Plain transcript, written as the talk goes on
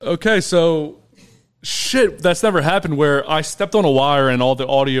Okay, so shit, that's never happened where I stepped on a wire and all the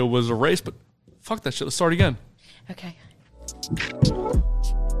audio was erased, but fuck that shit. Let's start again. Okay.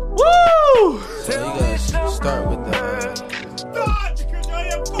 Woo! So you gotta start with the.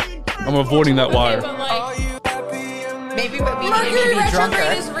 I'm avoiding that wire. But like, Maybe, but we need Mercury to be retrograde drunker.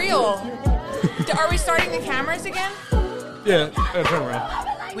 is real. Are we starting the cameras again? Yeah, turn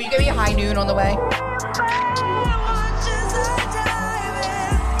around. Will you give me a high noon on the way?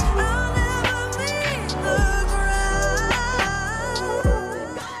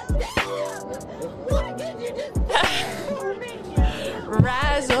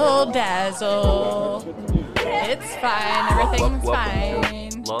 Razzle dazzle. It's fine. Everything's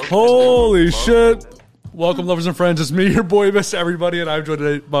fine. Holy shit. Welcome, lovers and friends. It's me, your boy, Miss Everybody, and I'm joined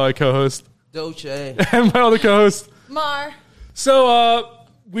today by my co-host Dolce. and my other co-host. Mar. So,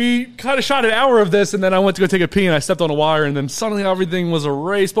 we kind of shot an hour of this, and then I went to go take a pee, and I stepped on a wire, and then suddenly everything was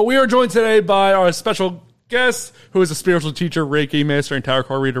erased. But we are joined today by our special guest, who is a spiritual teacher, Reiki master, and tarot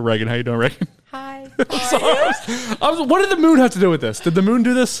card reader, Reagan. How you doing, Reagan? Hi. What did the moon have to do with this? Did the moon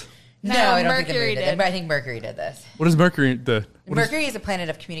do this? No, No, I don't think the Mercury moon did. did. But I think Mercury did this. What does Mercury do? Mercury is a planet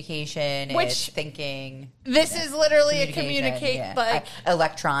of communication, Which- it's thinking, This is literally a communication, yeah. like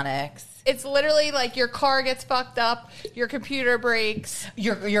electronics. it's literally like your car gets fucked up, your computer breaks,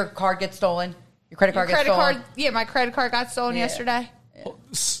 Your card gets stolen. Your credit card gets stolen. my credit card got stolen Yeah. yesterday.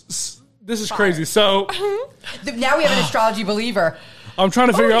 This is crazy. So, Now we have an astrology believer. I'm trying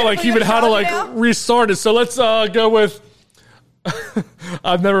to figure out, like, even how to, like, Now? restart it. So let's go with...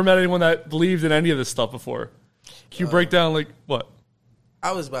 I've never met anyone that believed in any of this stuff before. Can you break down, like, what?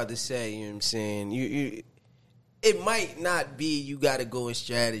 I was about to say, you know what I'm saying? You it might not be you gotta go with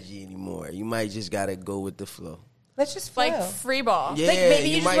strategy anymore. You might just gotta go with the flow. Let's just flow. Like free ball. Yeah, Like maybe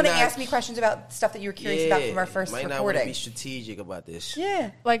you just might want to not- ask me questions about stuff that you were curious about from our first might not want to recording. be strategic about this. Yeah.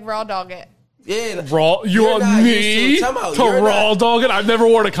 Like raw dog it. Yeah, Raw? You You're want not me used to- time out. to You're raw not- dog it? I've never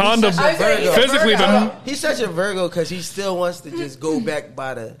worn a condom He's such a Virgo. physically, but... He's such a Virgo because he still wants to just go back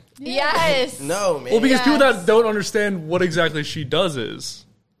by the. Yes. No, man. Well, because Yes. people that don't understand what exactly she does is...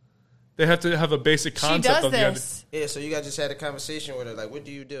 They have to have a basic She concept does of the... this. Yeah, so you guys just had a conversation with her. Like, what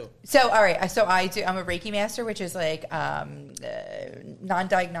do you do? So, all right. So I'm a Reiki master, which is like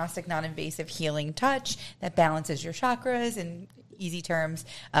non-diagnostic, non-invasive healing touch that balances your chakras in easy terms.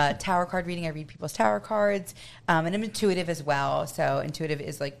 Tarot card reading. I read people's tarot cards. And I'm intuitive as well. So intuitive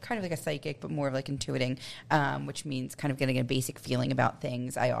is like kind of like a psychic, but more of like intuiting, which means kind of getting a basic feeling about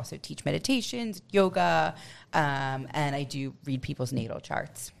things. I also teach meditations, yoga, and I do read people's natal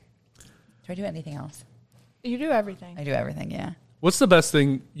charts. Do I do anything else? You do everything. I do everything, yeah. What's the best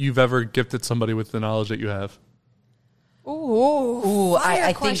thing you've ever gifted somebody with the knowledge that you have? Ooh,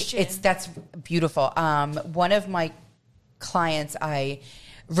 I think question. that's beautiful. One of my clients, I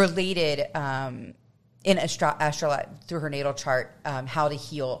related in astrology through her natal chart how to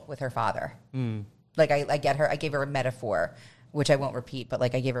heal with her father. Like I gave her a metaphor, which I won't repeat, but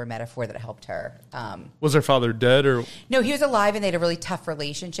like I gave her a metaphor that helped her. Was her father dead or... No, he was alive, and they had a really tough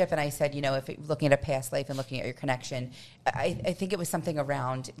relationship. And I said, you know, if looking at a past life and looking at your connection, I think it was something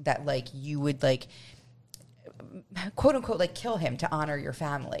around that, like you would like, quote unquote, like kill him to honor your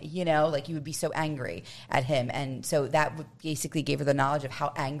family. You know, like you would be so angry at him, and so that basically gave her the knowledge of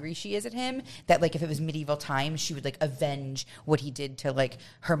how angry she is at him. That like if it was medieval times, she would like avenge what he did to like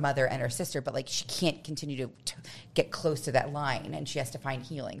her mother and her sister, but like she can't continue to get close to that line, and she has to find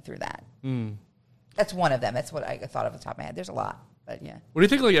healing through that. That's one of them. That's what I thought of the top of my head. There's a lot, but yeah. What do you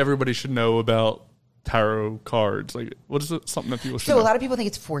think, like, everybody should know about tarot cards? Like, what is it, something that people should So know? a lot of people think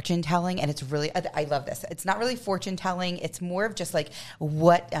it's fortune telling, and it's really, I love this. It's not really fortune telling. It's more of just like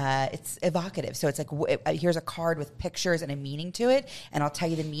what, it's evocative. So it's like, here's a card with pictures and a meaning to it, and I'll tell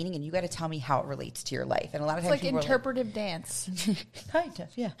you the meaning, and you got to tell me how it relates to your life. And a lot of It's times like people are interpretive dance. kind of,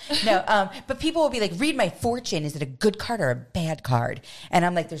 yeah. No, but people will be like, read my fortune. Is it a good card or a bad card? And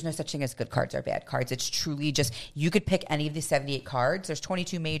I'm like, there's no such thing as good cards or bad cards. It's truly just, you could pick any of the 78 cards. There's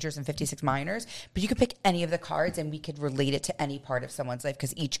 22 majors and 56 minors, but you could pick any of the cards and we could relate it to any part of someone's life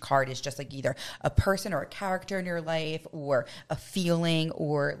because each card is just like either a person or a character in your life or a feeling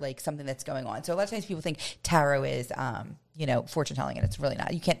or like something that's going on. So a lot of times people think tarot is, fortune telling, and it's really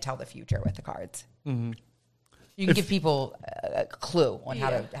not. You can't tell the future with the cards. Mm-hmm. You can give people a clue on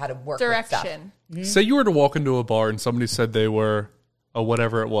how to work Direction. with stuff. Say you were to walk into a bar and somebody said they were a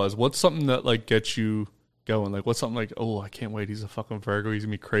whatever it was. What's something that, like, gets you going? Like, what's something like, oh, I can't wait. He's a fucking Virgo. He's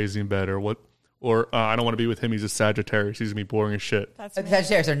going to be crazy in bed. Or what Or I don't want to be with him. He's a Sagittarius. He's going to be boring as shit. That's me.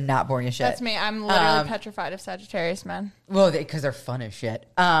 Sagittarius are not boring as shit. That's me. I'm literally petrified of Sagittarius men. Well, because they're fun as shit.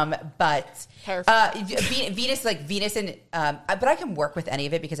 But Perfect. Venus and but I can work with any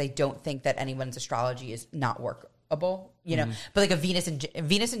of it because I don't think that anyone's astrology is not workable. You know, but like a Venus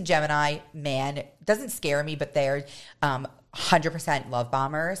and Gemini man doesn't scare me, but they're 100% love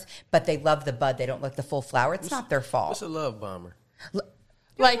bombers. But they love the bud. They don't like the full flower. It's not their fault. What's a love bomber?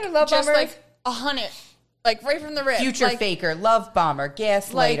 Like love just bombers? like 100, like right from the rip. Future like, faker, love bomber,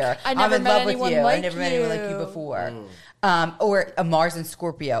 gaslighter. Like, I never I'm in met love with anyone you. I like never met anyone like you you. before. Or a Mars and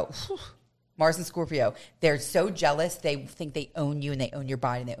Scorpio. Mars and Scorpio, they're so jealous. They think they own you and they own your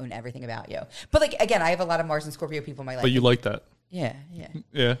body and they own everything about you. But like again, I have a lot of Mars and Scorpio people in my life. But you like that. Yeah.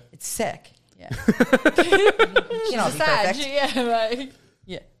 Yeah. It's sick. Yeah. You can't all be Sag, perfect. yeah, like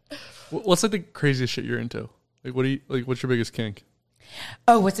Yeah. What's like the craziest shit you're into? Like, what's your biggest kink?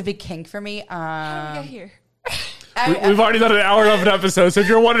 Oh, what's a big kink for me? how did we get here? We've already done an hour of an episode, so if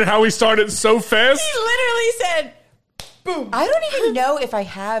you're wondering how we started so fast. He literally said, "Boom." I don't even know if I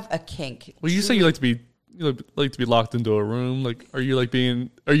have a kink. Well, you say you like to be locked into a room. Like, are you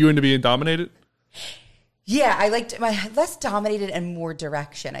into being dominated? Yeah, I liked my less dominated and more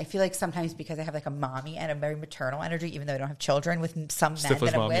direction. I feel like sometimes because I have like a mommy and a very maternal energy, even though I don't have children with some men Stifler's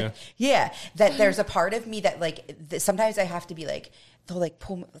that I'm mom, with. Yeah, that there's a part of me that like sometimes I have to be like, they'll like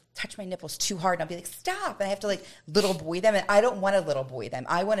touch my nipples too hard and I'll be like, stop. And I have to like little boy them. And I don't want to little boy them.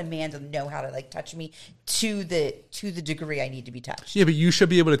 I want a man to know how to like touch me to the degree I need to be touched. Yeah, but you should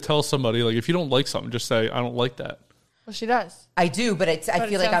be able to tell somebody, like, if you don't like something, just say, I don't like that. Well, she does. I do, but I feel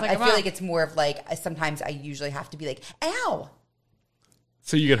like sounds like a mom. it's more of like sometimes I usually have to be like, ow.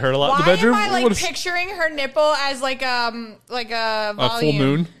 So you get hurt a lot in Why the bedroom? am I like What is- picturing her nipple as like a volume? full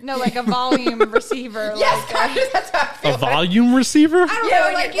moon? No, like a volume receiver. Yes, like that's how I feel. a volume receiver? I don't Yeah, know,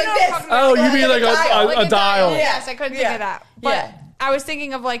 like like you like know this. what I'm talking about. Oh, you mean like a dial? Yes, I couldn't think Yeah. of that. But Yeah. I was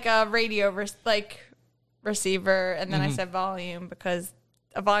thinking of like a radio receiver, and then I said volume because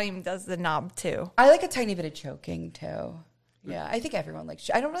a volume does the knob too. I like a tiny bit of choking too. Yeah, I think everyone likes.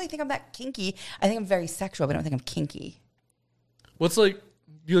 I don't really think I'm that kinky. I think I'm very sexual, but I don't think I'm kinky. What's like,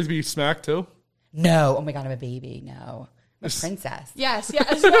 do you like to be smacked too? No, oh my god, I'm a baby. No, I'm a princess. Yes.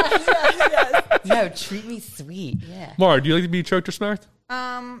 No, treat me sweet. Yeah. Mara, do you like to be choked or smacked?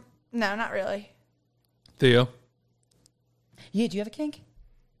 No, not really. Theo? Yeah. Do you have a kink?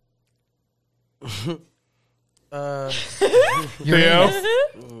 Theo?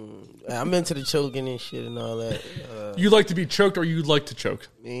 I'm into the choking and shit and all that. You like to be choked or you like to choke?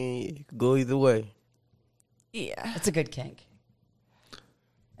 I mean, it could go either way. Yeah. It's a good kink.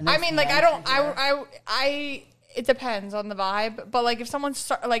 And I there's mean, like men I don't. who do it. I. It depends on the vibe, but like if someone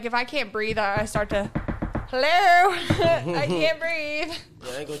like if I can't breathe, I start to. Hello, I can't breathe.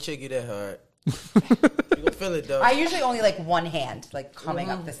 Yeah, I ain't gonna check you that hard. You gonna feel it though. I usually only like one hand, like coming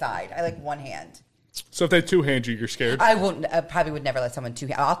up the side. I like one hand. So if they two-hand you, you're scared? I won't. I probably would never let someone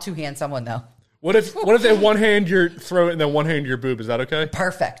I'll two hand someone though. What if they one hand your throat and then one hand your boob? Is that okay?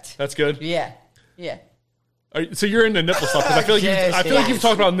 Perfect. That's good? Yeah. Yeah. So you're into nipple stuff, 'cause I feel like Yes, I feel like yes. you've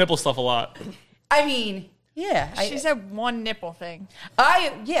talked about nipple stuff a lot. I mean, yeah. She said one nipple thing.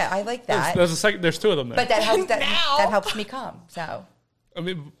 I like that. There's two of them there. But that helps. Now. That helps me come. So I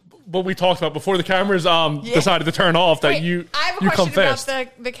mean, what we talked about before the cameras decided to turn off, that Wait, you I have a you come question about fast.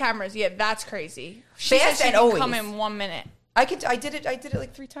 the cameras. Yeah, that's crazy. She Fast said she and can always. come in 1 minute. I did it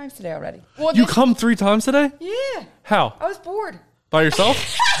like 3 times today already. Well, You this- come 3 times today? Yeah. How? I was bored. By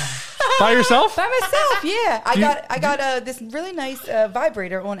yourself? By yourself? By myself, yeah. you- I got this really nice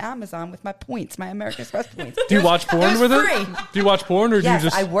vibrator on Amazon with my points, my American Express points. Do you watch porn was with free. it? Do you watch porn or do Yes, you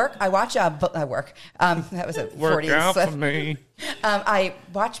just I work. I watch. I work. That was a work 40 out slip. for me? I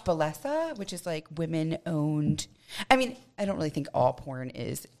watch Bellesa, which is like women owned. I mean, I don't really think all porn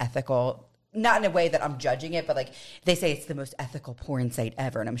is ethical. Not in a way that I'm judging it, but like they say it's the most ethical porn site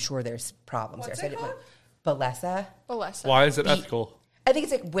ever, and I'm sure there's problems What's there. it called? Bellesa. Alessa. Why is it ethical? I think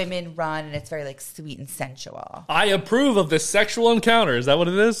it's like women run, and it's very like sweet and sensual. I approve of this sexual encounter. Is that what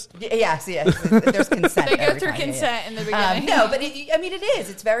it is? Yes. There's consent. They go every through time, yeah. consent in the beginning. No, but I mean, it is.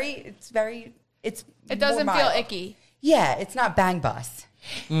 It's very. It It doesn't feel icky. Yeah, it's not bang bus.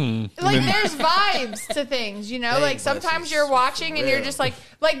 Like there's vibes to things, you know. Dang, Like but sometimes it's you're watching and you're real. just like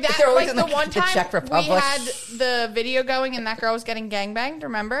that. They're always Like in, the like, one the time Czech we Republic. had the video going and that girl was getting gangbanged.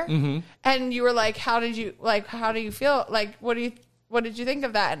 Remember? Mm-hmm. And you were like, "How do you feel? Like, what did you think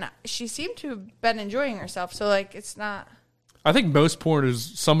of that?" And she seemed to have been enjoying herself. So like, it's not. I think most porn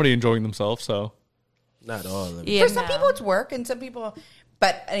is somebody enjoying themselves. So Not all of them. Yeah, For some people, it's work, and some people.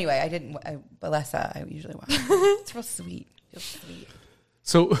 But anyway, I didn't. Bellesa, I usually watch. It's real sweet. Feels sweet.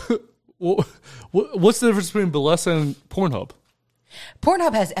 So What's the difference between Bellesa and Pornhub?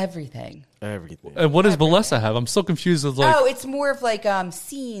 Pornhub has everything. Everything. And what does Bellesa have? I'm still confused with like. Oh, it's more of like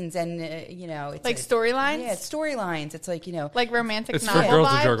scenes and it's Like storylines? Yeah, it's storylines. It's like Like romantic It's for novel girls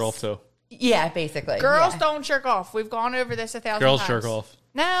vibes? to jerk off too. yeah, basically. Girls yeah. don't jerk off. We've gone over this 1,000 Girls times. jerk off.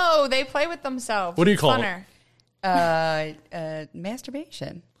 No, they play with themselves. What do you It's call it? funner.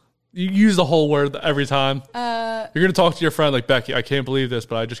 Masturbation. You use the whole word every time. You're gonna talk to your friend like Becky. I can't believe this,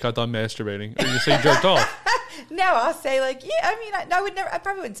 but I just got done masturbating. Or you say you jerked off. No, I'll say like, yeah. I mean, I would never. I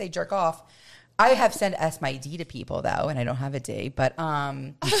probably wouldn't say jerk off. I have sent S my D to people though, and I don't have a D. But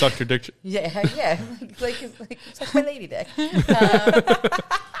You sucked your dick. yeah, like it's like my lady dick.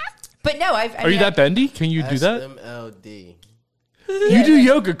 But no, Are you that bendy? Can you do that? SMLD. You do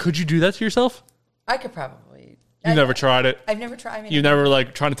yoga. Could you do that to yourself? I could probably. You never tried it. I've never tried. I mean, You never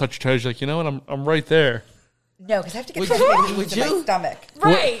like trying to touch your toes. You're like, you know what? I'm right there. no, because I have to get Would to you? my stomach.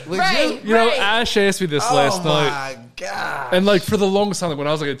 Right, Would right, You know, right. Ash asked me this last night. my God. And like for the longest time, like when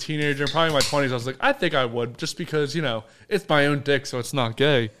I was like a teenager, probably in my 20s, I was like, I think I would, just because it's my own dick, so it's not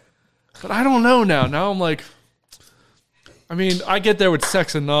gay. But I don't know now. Now I'm like, I mean, I get there with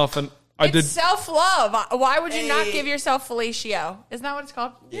sex enough, and I It's did. self-love. Why would you not Hey. give yourself fellatio? Isn't that what it's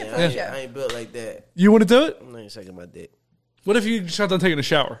called? Yeah, Yeah. I ain't built like that. You want to do it? I'm not even sucking my dick. What if you just got done taking a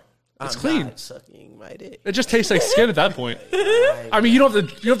shower? It's I'm clean. not sucking my dick. It just tastes like skin at that point. I mean, you don't have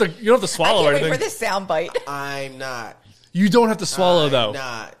to I swallow can't wait anything. for this sound bite. I'm not. You don't have to swallow I'm though.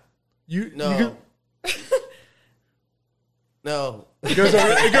 Not. You No. No. It goes over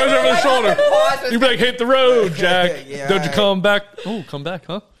the shoulder. You be like, hit the road, Jack. Yeah, Don't you alright. come back? Oh, come back,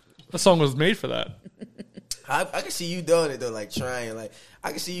 huh? That song was made for that. I can see you doing it though, like trying. Like I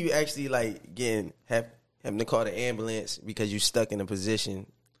can see you actually like having to call the ambulance because you stuck in a position.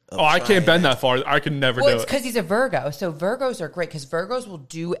 Of Oh, I can't trying bend that far. I can never Well, do it's it. because he's a Virgo. So Virgos are great because Virgos will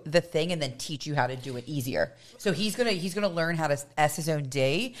do the thing and then teach you how to do it easier. So he's gonna learn how to S his own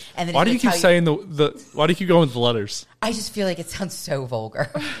D. And then Why do he's you gonna keep tell saying the? Why do you keep going with the letters? I just feel like it sounds so vulgar.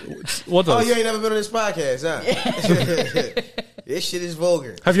 What Oh, does? you ain't never been on this podcast, huh? This shit is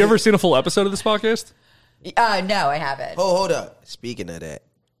vulgar. Have you ever seen a full episode of this podcast? No, I haven't. Hold up. Speaking of that,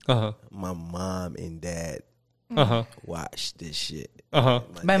 Uh my mom and dad huh. Uh huh. watched this shit. Uh huh.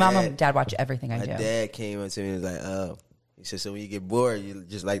 My mom and dad watch everything I My do. dad came up to me and was like, "Oh," he said, "So when you get bored, you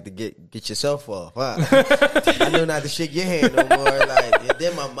just like to get yourself off." Huh? I know not to shake your hand no more. Like, and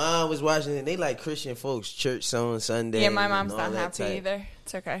then my mom was watching, and they like Christian folks, church on Sunday. Yeah, my and mom's all not that happy type. either.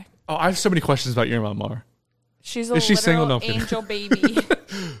 It's okay. Oh, I have so many questions about your mom, Mara. She's a Is she literal single? No, I'm kidding. angel baby.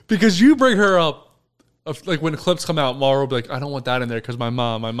 Because you bring her up, like when clips come out, Mara will be like, I don't want that in there because my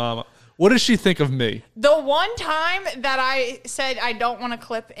mom. What does she think of me? The one time that I said I don't want to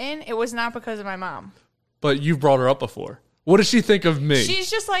clip in, it was not because of my mom. But you've brought her up before. What does she think of me? She's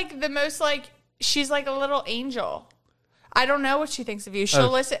just like the most like, she's like a little angel. I don't know what she thinks of you. She'll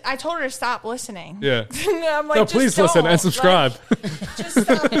listen. I told her to stop listening. Yeah. I'm like, No, just please listen don't. and subscribe. Like, just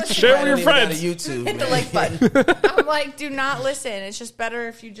stop listening. Share with your I don't even got a friends. YouTube, Hit the man. like button. I'm like, do not listen. It's just better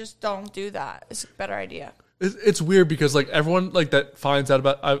if you just don't do that. It's a better idea. It's weird because like everyone like that finds out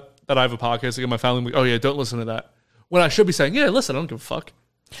about that I have a podcast. Like in my family, like, oh yeah, don't listen to that. When I should be saying, yeah, listen, I don't give a fuck.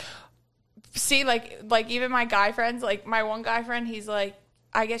 See, like even my guy friends, like my one guy friend, he's like,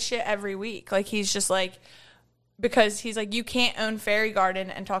 I get shit every week. Like he's just like, because he's like, you can't own Fairy Garden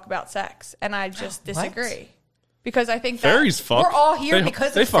and talk about sex, and I just disagree because I think that Fairies fuck. We're all here They-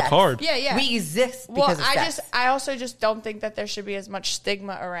 because they of fuck sex. hard. Yeah, yeah. We exist Well, because of sex. I also just don't think that there should be as much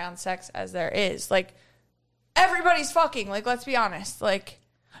stigma around sex as there is. Like everybody's fucking. Like let's be honest. Like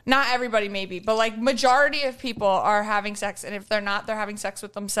not everybody maybe, but like majority of people are having sex, and if they're not, they're having sex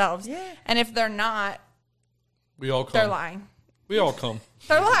with themselves. Yeah. And if they're not, We all come. they're lying. We all come.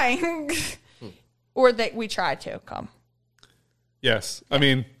 They're lying. Or that we try to come. Yes, I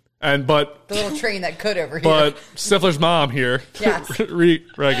mean, but the little train that could over here. but Stifler's mom here, Yes.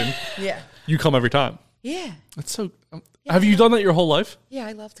 Reagan, Yeah. you come every time. Yeah. That's so. Have you done that your whole life? Yeah,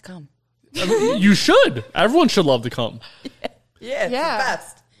 I love to come. I mean, you should. Everyone should love to come. Yeah, it's Yeah. the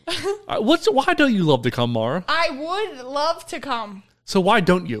best. Why don't you love to come, Mara? I would love to come. So why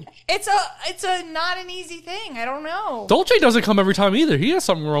don't you? It's a not an easy thing. I don't know. Dolce doesn't come every time either. He has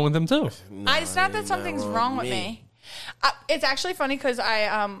something wrong with him too. It's not that something's wrong with me. It's actually funny because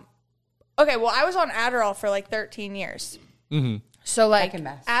I okay, well I was on Adderall for like 13 years. Mm-hmm. So like Second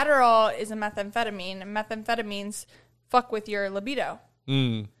best. Adderall is a methamphetamine, and methamphetamines fuck with your libido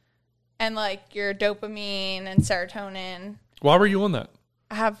and like your dopamine and serotonin. Why were you on that?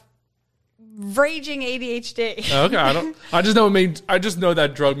 I have raging ADHD. Okay, I don't. I just know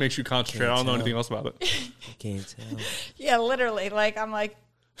that drug makes you concentrate. I don't know anything else about it. I can't tell. Yeah, literally. Like I'm like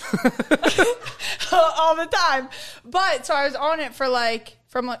all the time. But so I was on it for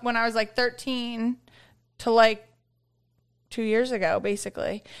from when I was 13 to 2 years ago,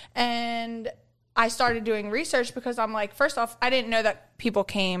 basically. And I started doing research because I'm like, first off, I didn't know that people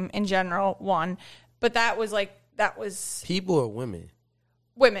came in general, one. But that was people or women?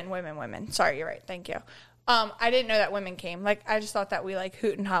 Women. Sorry, you're right. Thank you. I didn't know that women came. I just thought that we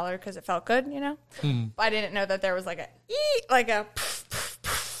hoot and holler because it felt good, But I didn't know that there was a vibe.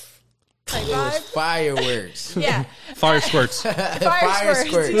 Fireworks. Yeah. Fire squirts. Fire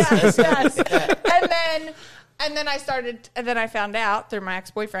squirts. Yes. And then I found out through my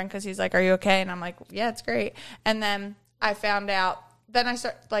ex-boyfriend because he's like, "Are you okay?" And I'm like, "Yeah, it's great." And then I found out. Then I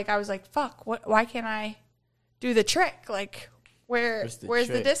I was like, "Fuck! Why can't I do the trick? Where's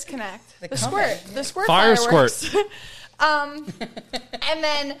the disconnect? The squirt Fire fireworks." And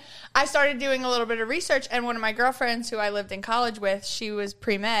then I started doing a little bit of research, and one of my girlfriends who I lived in college with, she was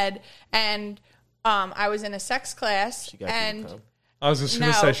pre-med, and I was in a sex class, and I was just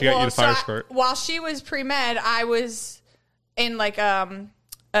going to say she got you the fire squirt. While she was pre-med, I was in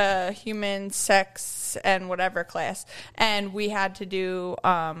a human sex and whatever class, and we had to do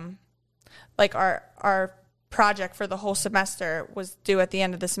our project for the whole semester was due at the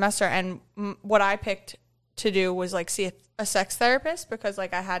end of the semester, and what I picked to do was see a sex therapist because I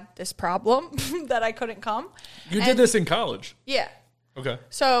had this problem that I couldn't come. You did this in college? Yeah. Okay.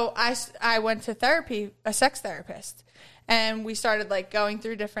 So I went to therapy, a sex therapist, and we started going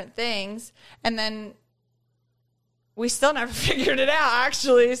through different things, and then we still never figured it out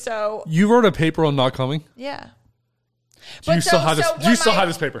actually. So you wrote a paper on not coming? Yeah. Do you still have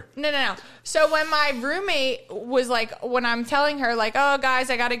this paper? No. So when my roommate was when I'm telling her "Oh, guys,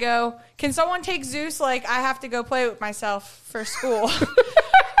 I gotta go. Can someone take Zeus? I have to go play with myself for school."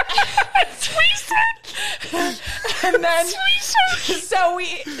 And then,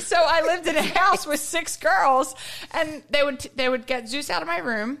 so I lived in a house with 6 girls, and they would get Zeus out of my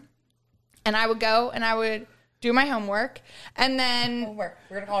room, and I would go and I would do my homework, and then Homework.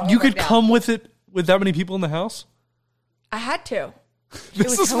 We're gonna call it You homework could now. come with it with that many people in the house? I had to.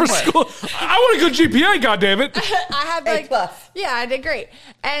 This is homework. for school. I want a good GPA, goddammit. I had A+. Yeah, I did great.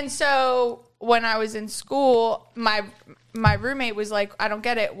 And so when I was in school, my roommate was like, "I don't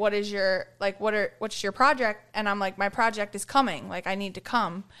get it. What is your what's your project?" And I'm like, "My project is coming. I need to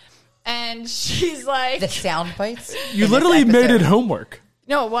come." And she's like, The sound bites. You in this literally made episode. it homework.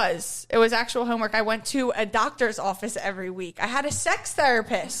 No, it was actual homework. I went to a doctor's office every week. I had a sex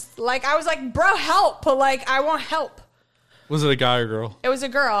therapist. I was like, "Bro, help. I want help." Was it a guy or girl? It was a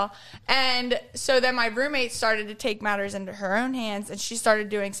girl. And so then my roommate started to take matters into her own hands, and she started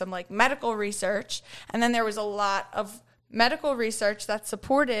doing some medical research. And then there was a lot of medical research that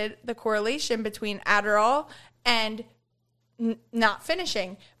supported the correlation between Adderall and not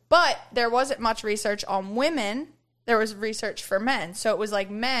finishing. But there wasn't much research on women. There was research for men. So it was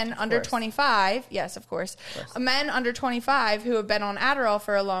men under 25. Yes, of course. Men under 25 who have been on Adderall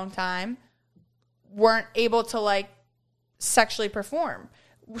for a long time weren't able to sexually perform.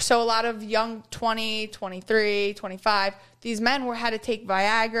 So a lot of young 20, 23, 25, these men had to take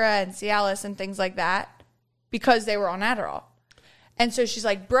Viagra and Cialis and things like that because they were on Adderall. And so she's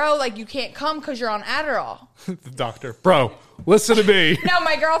like, "Bro, you can't come because you're on Adderall." The doctor. Bro, listen to me. No,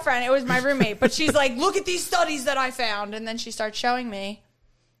 my girlfriend. It was my roommate. But she's like, "Look at these studies that I found." And then she starts showing me.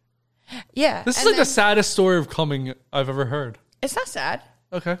 Yeah. This is the saddest story of coming I've ever heard. It's not sad.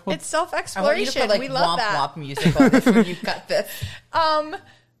 Okay. Well, It's I want you to self-exploration. put We love womp that. womp music on this when you cut this.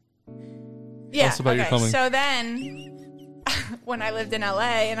 Yeah. us about your coming. So then, when I lived in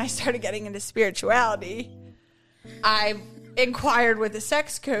LA and I started getting into spirituality, I inquired with a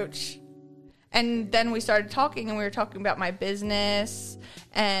sex coach. And then we started talking, and we were talking about my business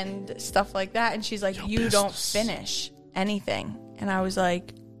and stuff like that. And she's like, "You don't finish anything." And I was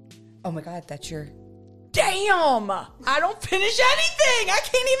like, Oh my God, that's your "Damn, I don't finish anything. I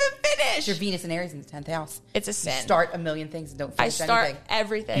can't even finish." your Venus and Aries in the 10th house. It's a You sin. start a million things and don't I finish start anything.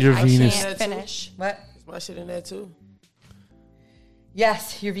 everything. Your I Venus. can't finish. What? Is my shit in there too?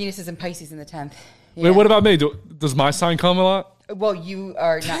 Yes, your Venus is in Pisces in the 10th. Yeah. wait, what about me? Does my sign come a lot? Well, you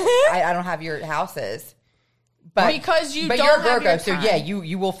are not. I don't have your houses, but Because you but don't you're a have Virgo, your so time. yeah,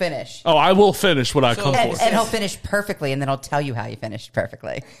 you will finish, Oh, I will finish what I come and for. he'll finish perfectly, and then I'll tell you how you finished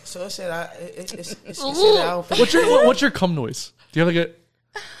perfectly. So it said it said I don't finish. What's your cum noise? Do you have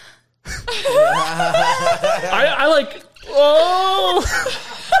I like. Oh.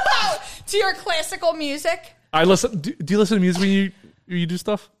 To your classical music. I listen. Do you listen to music when you do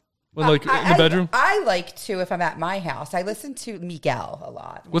stuff? When in the bedroom? I like to if I'm at my house. I listen to Miguel a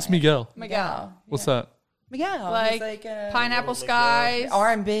lot. What's Miguel? Miguel. What's that? Yeah, like, he's like Pineapple Skies,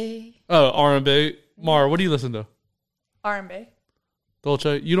 R&B. Oh, R&B. Mara, what do you listen to? R&B.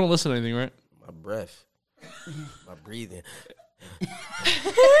 Dolce, you don't listen to anything, right? My breath, my breathing.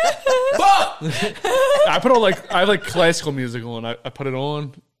 I put on I have like classical music on. I put it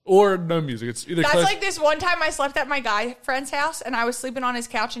on or no music. It's either That's like this one time I slept at my guy friend's house and I was sleeping on his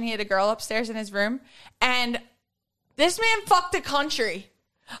couch and he had a girl upstairs in his room and this man fucked the country.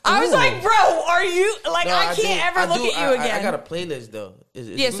 I was like, bro, are you like? No, I can't ever look at you again. I got a playlist though.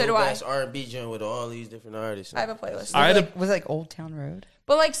 It's so do I. R&B joint with all these different artists. I have a playlist. Was it like Old Town Road?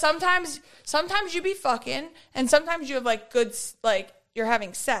 But like sometimes you be fucking, and sometimes you have like good like you're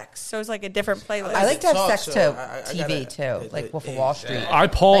having sex. So it's like a different playlist. I like to have sex to TV too, like Wolf of Wall Street. I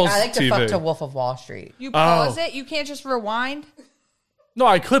pause. I like to TV. fuck to Wolf of Wall Street. You pause it. You can't just rewind. No,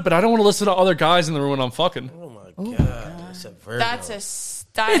 I could, but I don't want to listen to other guys in the room when I'm fucking. Oh my god, that's a Virgo. That's a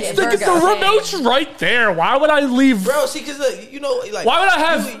It's the remote's right there. Why would I leave? Bro, see, because like why would I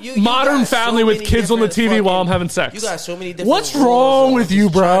have Modern Family with kids on the TV while I'm having sex? You got so many different. What's wrong with you,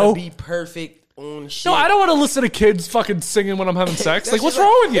 bro? Be perfect on shit. No, I don't want to listen to kids fucking singing when I'm having sex. Like, what's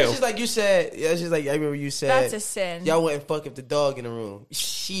wrong with you? That's just like you said. That's just like I remember you said. That's a sin. Y'all wouldn't fuck if the dog in the room.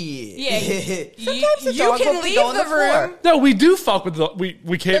 Shit. Yeah. Sometimes you can leave the room. No, we do fuck with the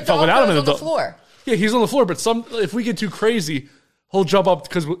we can't fuck without him in the floor. Yeah, he's on the floor. But if we get too crazy, he'll jump up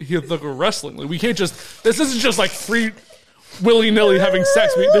because he'll think we're wrestling. Like, we can't just. This isn't just like free willy nilly having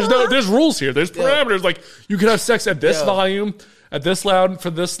sex. There's rules here. There's parameters. Like, you can have sex at this volume, at this loud, for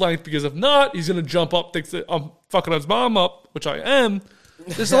this length. Because if not, he's gonna jump up, thinks that I'm fucking his mom up, which I am.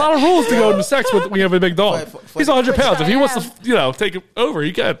 There's a lot of rules to go into sex when we have a big dog. He's 100 pounds. If he wants to, take it over,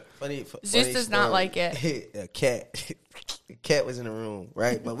 he can. Zeus does not like it. A cat was in the room,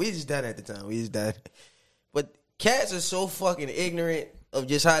 right? But we just done at the time. But cats are so fucking ignorant of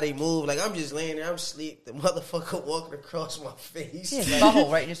just how they move. Like, I'm just laying there, I'm asleep. The motherfucker walking across my face. Yeah,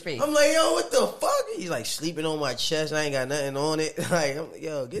 bubble right in his face. I'm like, yo, what the fuck? He's like sleeping on my chest. I ain't got nothing on it. Like,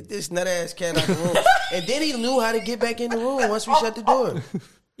 yo, get this nut ass cat out the room. And then he knew how to get back in the room once we shut the door.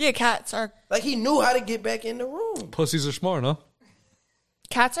 Yeah, cats are. Like, he knew how to get back in the room. Pussies are smart, huh?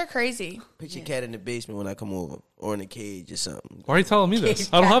 Cats are crazy. Picture cat in the basement when I come over, or in a cage or something. Why are you telling me this?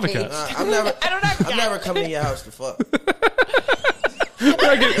 I don't have a cat. I'm never coming to your house to fuck.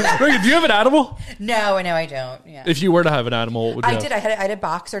 Reagan, do you have an animal? No, I don't. Yeah. If you were to have an animal, what would you have? I had a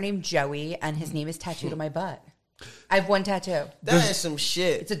boxer named Joey, and his name is tattooed on my butt. I have one tattoo. That is some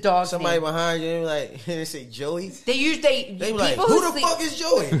shit. It's a dog. Somebody behind you, like, they say Joey. They be like, who the fuck is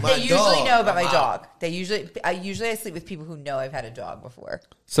Joey? They usually know about my dog. I sleep with people who know I've had a dog before.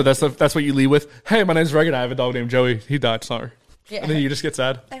 So that's what you lead with. Hey, my name's Reagan. I have a dog named Joey. He died. Sorry. Yeah. And then you just get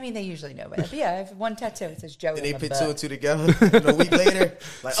sad. I mean, they usually know about it. But yeah, I have one tattoo. It says Joey. And they put two and two together. And a week later,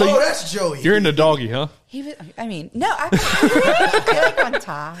 like, so that's Joey. You're in the doggy, huh? I like on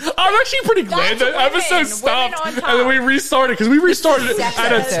top. I'm actually pretty glad that episode stopped and then we restarted because we restarted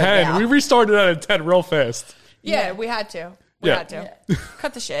at a 10. We restarted at a 10 real fast. Yeah, we had to. We had to.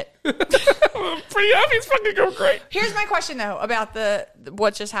 Cut the shit. I'm pretty happy it's fucking going great. Here's my question though about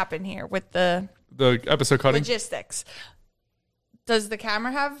what just happened here with the episode cutting logistics. Does the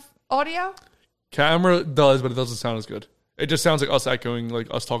camera have audio? Camera does, but it doesn't sound as good. It just sounds like us echoing, like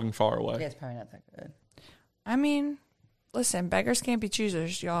us talking far away. Yeah, it's probably not that good. I mean, listen, beggars can't be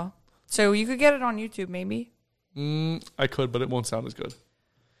choosers, y'all. So you could get it on YouTube, maybe. I could, but it won't sound as good.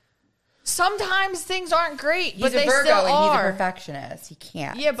 Sometimes things aren't great, but they Virgo still are. He's a perfectionist. He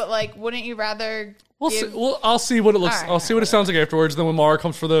can't. Yeah, but like, wouldn't you rather? I'll see what it looks. I'll see what it sounds like afterwards. Then when Mara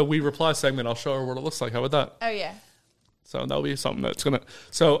comes for the We Reply segment, I'll show her what it looks like. How about that? Oh yeah. So that'll be something that's gonna.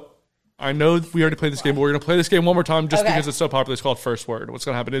 So I know we already played this game, but we're gonna play this game one more time just because it's so popular. It's called First Word. What's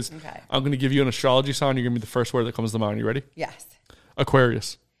gonna happen is I'm gonna give you an astrology sign. You're gonna be the first word that comes to mind. You ready? Yes.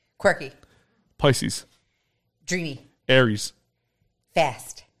 Aquarius. Quirky. Pisces. Dreamy. Aries.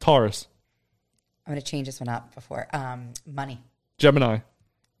 Fast. Taurus. I'm gonna change this one up before. Money. Gemini.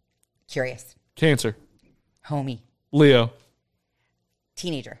 Curious. Cancer. Homey. Leo.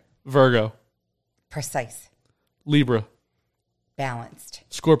 Teenager. Virgo. Precise. Libra. Balanced.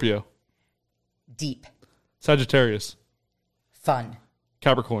 Scorpio. Deep. Sagittarius. Fun.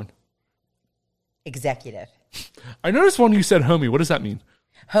 Capricorn. Executive. I noticed one you said homie. What does that mean?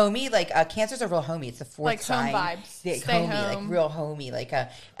 Homey, like Cancer's a real homey. It's the fourth like sign. Like home vibes. Yeah, Stay homey, home. like real homey. Like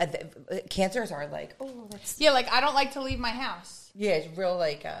Cancers are like, yeah, like I don't like to leave my house. Yeah, it's real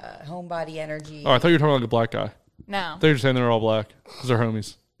like homebody energy. Oh, I thought you were talking like a black guy. No. They're just saying they're all black because they're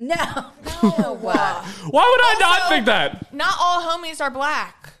homies. No. Why would I not think that? Not all homies are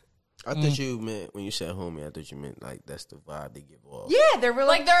black. I thought you meant, when you said homie, I thought you meant like that's the vibe they give off. Yeah, they're really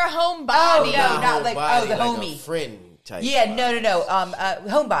Like they're a homebody. Oh, no, Not not like homebody, the like homie. a friend type. Yeah, vibe. no.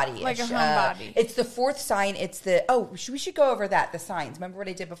 Homebody. Like a homebody. It's the fourth sign. It's the we should go over that. The signs. Remember what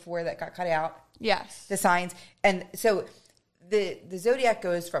I did before that got cut out? Yes. The signs. And so the zodiac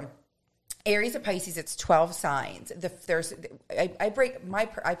goes from Aries to Pisces. It's 12 signs.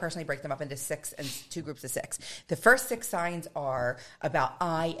 I personally break them up into 6 and 2 groups of 6. The first 6 signs are about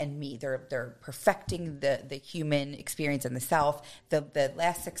I and me. They're perfecting the human experience and the self. The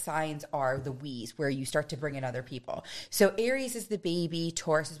last 6 signs are the we's, where you start to bring in other people. So Aries is the baby.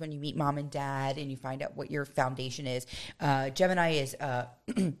 Taurus is when you meet mom and dad and you find out what your foundation is. Gemini is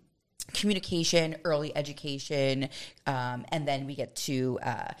communication, early education, and then we get to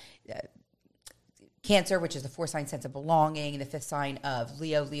Cancer, which is the 4th sign, sense of belonging. The 5th sign of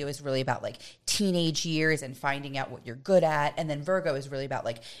Leo. Leo is really about like teenage years and finding out what you're good at. And then Virgo is really about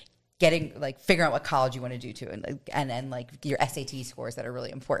like figuring out what college you want to do too, and your SAT scores that are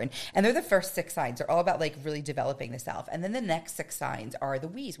really important. And they're the first 6 signs. They're all about like really developing the self. And then the next 6 signs are the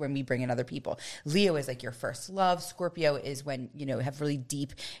we's, when we bring in other people. Leo is like your first love. Scorpio is when have really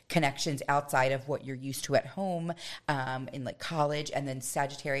deep connections outside of what you're used to at home, in like college. And then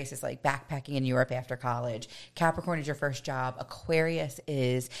Sagittarius is like backpacking in Europe after college. Capricorn is your first job. Aquarius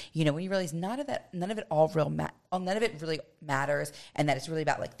is when you realize none of it really matters, and that it's really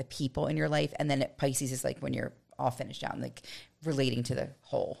about like the people in your life. And then Pisces is like when you're all finished out and like relating to the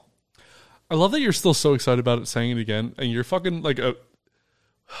whole. I love that you're still so excited about it, saying it again, and you're fucking like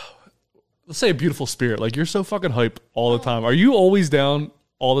let's say a beautiful spirit. Like you're so fucking hype all the time. Are you always down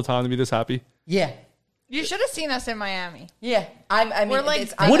all the time to be this happy? Yeah. You should have seen us in Miami. Yeah. We're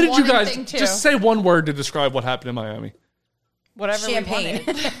like, what did you wanting guys thing, too. just say one word to describe what happened in Miami? Whatever Champagne.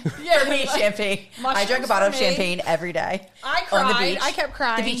 we wanted. For me, champagne. I drank a bottle of champagne every day. I on the cried. beach. I kept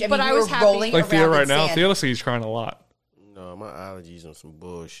crying, The beach. but I we was were happy. rolling Like Theo around right in now. sand. Theo looks like he's crying a lot. No, my allergies on some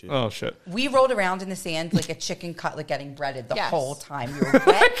bullshit. Oh shit. We rolled around in the sand like a chicken cutlet getting breaded the Yes. whole time. We were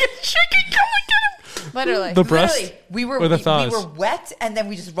wet. Literally. The breast Literally, we were or the we thighs? were wet, and then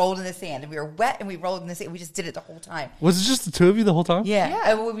we just rolled in the sand, and we were wet, and we rolled in the sand. We just did it the whole time. Was it just the two of you the whole time?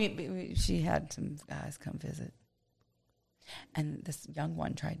 Yeah. She had some guys come visit, and this young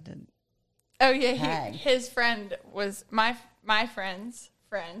one tried to. Oh yeah, Hang. his friend was my friend's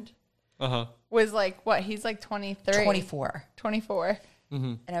friend Uh-huh. was like what? He's like 23. 24. 24.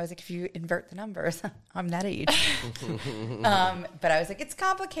 And I was like, if you invert the numbers, I'm that age. But I was like, it's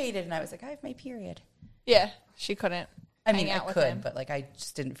complicated. And I was like, I have my period. Yeah, she couldn't. I mean, hang out I with could, him. but like, I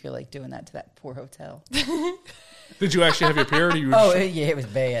just didn't feel like doing that to that poor hotel. Did you actually have your period? Or you were Oh, just- yeah, it was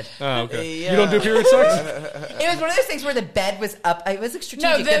bad. Oh, okay. Yeah. You don't do period sex? It was one of those things where the bed was up. It was like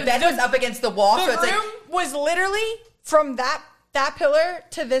strategic. No, the bed was up against the wall. The So it's room like, was literally from that pillar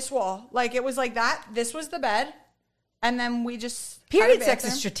to this wall. Like it was like that. This was the bed, and then we just had a period sex is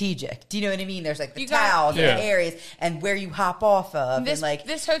bathroom. strategic. Do you know what I mean? There's like the You got- towels Yeah. and the areas and where you hop off of. This and like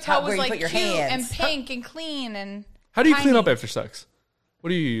this hotel where was you like put your cute hands. and pink and clean and. How do you clean tiny. up after sex? What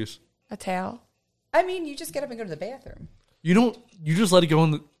do you use? A towel? I mean, you just get up and go to the bathroom. You don't. You just let it go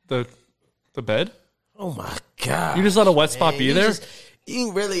in the bed. Oh my god! You just let a wet spot be you there.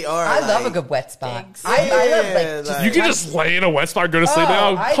 You really are. I love a like- good wet spot. Thanks. I love Yeah, like, just, like- You can just lay in a wet spot, and go to sleep. Oh,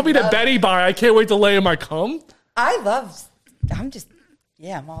 Oh, I put me to love- Betty by. I can't wait to lay in my cum. I'm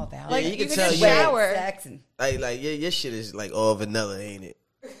all about Like, it. you can could tell just you shower. Sex and like your shit is like all vanilla, ain't it?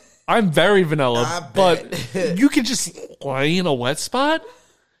 I'm very vanilla, I but bet. you can just lay in a wet spot.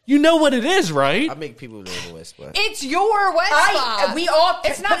 You know what it is, right? I make people live in the West Spot. It's your wet spot. we all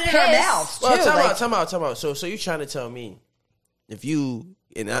It's put not it in our piss. mouths too. Well, like, time out. So you trying to tell me if you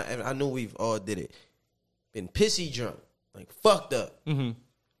and I know we've all did it, been pissy drunk, like fucked up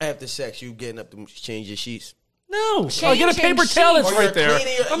after sex, you getting up to change your sheets. No, I get a Changing paper towel that's Or right you're there.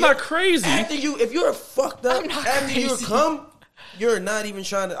 cleaning your- I'm not crazy. After if you're fucked up, not after you crazy. come, you're not even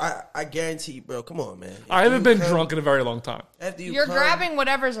trying to. I guarantee, bro. Come on, man. If I haven't you been come- drunk in a very long time. After You're come, grabbing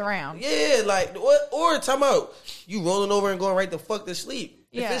whatever's around. Yeah, like or time out. You rolling over and going right the fuck to sleep.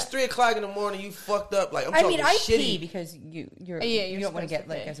 If Yeah. it's 3:00 in the morning, you fucked up. Like I'm I talking mean, I shitty. pee because you you're don't want to supposed get to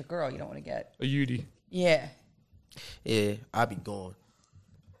like pee. as a girl, you don't want to get A UD. yeah. Yeah, I be gone.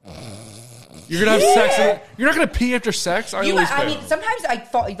 You're gonna have sex. You're not gonna pee after sex. I always I pee. mean, sometimes I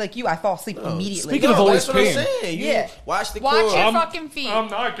fall I fall asleep immediately. speaking of always that's what I'm peeing. saying. You Yeah. watch the Watch cord. your fucking feet. I'm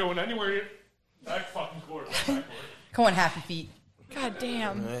not going anywhere. That fucking cord. Come on, happy feet. God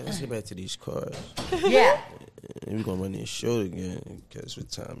damn. All right, let's get back to these cars. Yeah. And we're gonna run this show again because what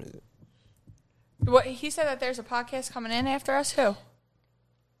time is it? What he said that there's a podcast coming in after us. Who?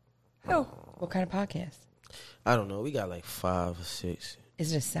 What kind of podcast? I don't know. We got like 5 or 6.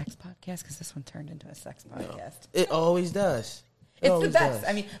 Is it a sex podcast? Because this one turned into a sex podcast. It always does. It's the best.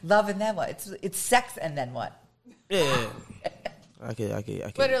 I mean, love and then what? It's sex and then what? Yeah. I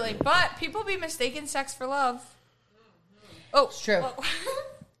could. Literally. But people be mistaking sex for love. Oh, It's true. well,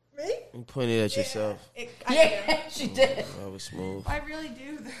 me? You pointed at yourself. She did. That was smooth. I really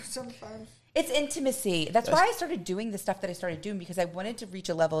do sometimes. It's intimacy. That's why I started doing the stuff that I started doing, because I wanted to reach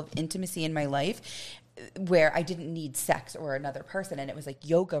a level of intimacy in my life where I didn't need sex or another person. And it was like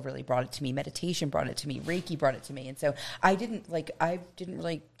yoga really brought it to me. Meditation brought it to me. Reiki brought it to me. And so I didn't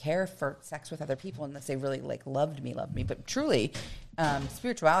really care for sex with other people unless they really like loved me. But truly,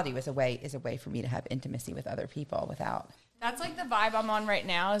 spirituality is a way for me to have intimacy with other people without. That's like the vibe I'm on right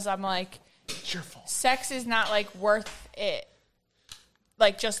now. Is I'm like, sex is not like worth it.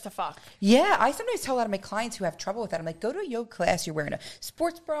 Like just to fuck. Yeah, I sometimes tell a lot of my clients who have trouble with that. I'm like, go to a yoga class. You're wearing a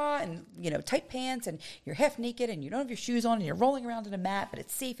sports bra and tight pants, and you're half naked, and you don't have your shoes on, and you're rolling around in a mat, but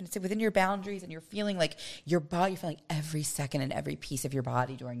it's safe and it's within your boundaries, and you're feeling like your body. You're feeling every second and every piece of your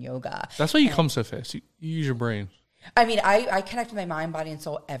body during yoga. That's why you come so fast. You use your brain. I mean, I connect with my mind, body, and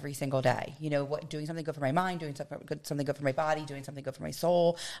soul every single day. Doing something good for my mind, doing something good for my body, doing something good for my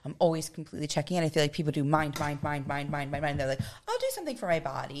soul. I'm always completely checking in. I feel like people do mind. They're like, I'll do something for my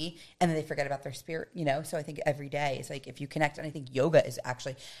body, and then they forget about their spirit. So I think every day is like if you connect, and I think yoga is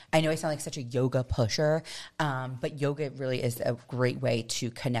actually. I know I sound like such a yoga pusher, but yoga really is a great way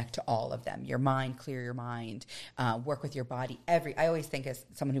to connect to all of them. Your mind, clear your mind, work with your body. I always think as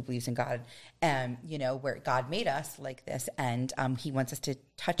someone who believes in God, where God made us like this, and he wants us to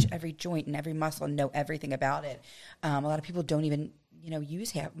touch every joint and every muscle and know everything about it. A lot of people don't even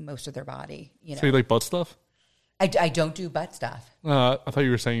use most of their body. So you like butt stuff? I don't do butt stuff. I thought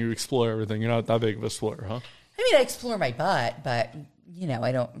you were saying you explore everything. You're not that big of a explorer, huh? I mean, I explore my butt, but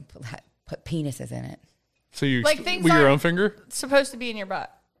I don't put penises in it. So you Like things with your aren't own finger? supposed to be in your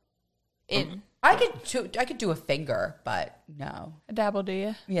butt. I could do a finger, but no. A dabble, do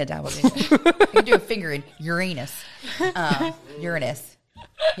you? Yeah, dabble. I could do a finger in Uranus. Uranus.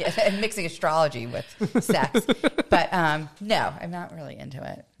 Yeah, and mixing astrology with sex. But no, I'm not really into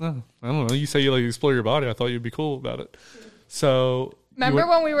it. Oh, I don't know. You say you like explore your body. I thought you'd be cool about it. So Remember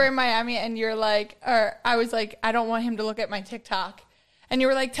when we were in Miami and you're like, or I was like, I don't want him to look at my TikTok. And you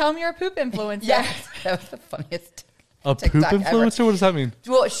were like, tell him you're a poop influencer. Yes, that was the funniest a TikTok poop influencer? ever. What does that mean?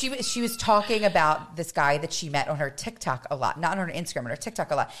 Well, she was talking about this guy that she met on her TikTok a lot, not on her Instagram, on her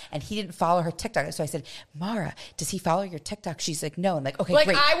TikTok a lot, and he didn't follow her TikTok. So I said, Mara, does he follow your TikTok? She's like, no. I'm like, okay, Like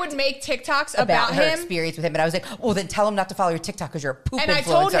great. I would make TikToks about her him. experience with him, and I was like, well, then tell him not to follow your TikTok because you're a poop And influencer. I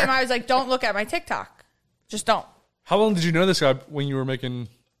told him, I was like, don't look at my TikTok. Just don't. How long did you know this guy when you were making?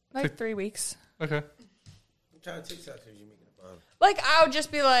 Like 3 weeks. Okay. What kind of TikToks are you making about? Like I would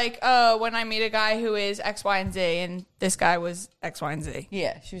just be like, oh, when I meet a guy who is X, Y, and Z, and this guy was X, Y, and Z.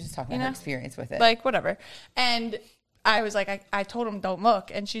 Yeah, she was just talking about her experience with it. Like whatever. And I was like, I told him don't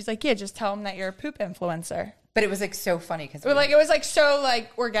look, and she's like, yeah, just tell him that you're a poop influencer. But it was like so funny because But like it was like so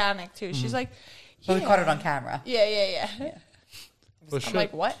like organic too. She's like, we caught it on camera. yeah. Well, I'm shit.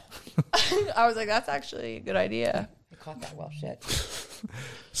 like, what? I was like, that's actually a good idea. We caught that well, shit.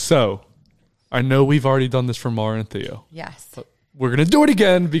 So, I know we've already done this for Mara and Theo. Yes. We're going to do it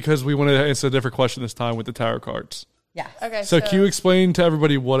again because we want to answer a different question this time with the tarot cards. Yes. Okay. So can you explain to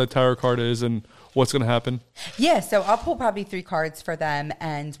everybody what a tarot card is and what's going to happen? Yeah, so I'll pull probably 3 cards for them,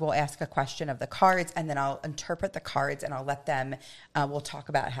 and we'll ask a question of the cards, and then I'll interpret the cards, and I'll let them, we'll talk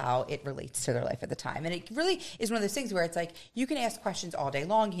about how it relates to their life at the time. And it really is one of those things where it's like, you can ask questions all day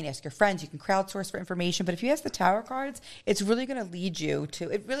long, you can ask your friends, you can crowdsource for information, but if you ask the tarot cards, it's really going to lead you to,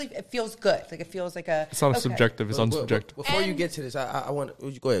 it feels good. Like it feels like a... It's not okay. subjective. It's unsubjective. Before you get to this, I want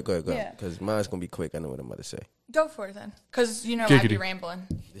to go ahead, Yeah. because mine's gonna be quick. I know what I'm about to say. Go for it then, because I'd Giggity. be rambling.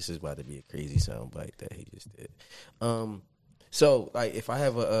 This is about to be a crazy soundbite that he just did. So like, if I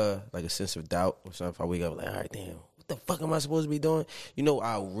have a sense of doubt or something, if I wake up like, all right, damn, what the fuck am I supposed to be doing?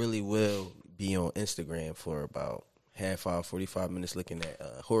 I really will be on Instagram for about half hour, 45 minutes looking at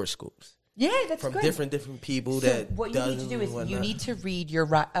horoscopes. Yeah, that's From good. different people So that what you need to do is you need to read your...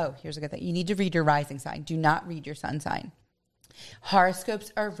 here's a good thing. You need to read your rising sign. Do not read your sun sign.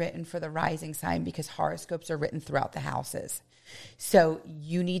 Horoscopes are written for the rising sign because horoscopes are written throughout the houses. So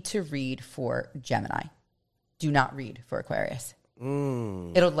you need to read for Gemini. Do not read for Aquarius.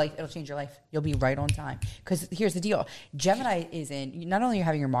 It'll change your life. You'll be right on time. Because here's the deal. Gemini is in... Not only are you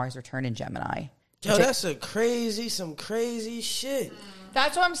having your Mars return in Gemini... Yo, that's some crazy shit.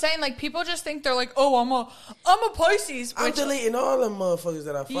 That's what I'm saying. Like, people just think they're like, oh, I'm a Pisces. I'm deleting all them motherfuckers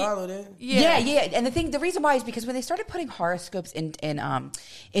that I follow then. Yeah. And the reason why is because when they started putting horoscopes in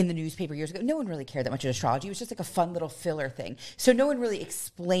the newspaper years ago, no one really cared that much about astrology. It was just like a fun little filler thing. So no one really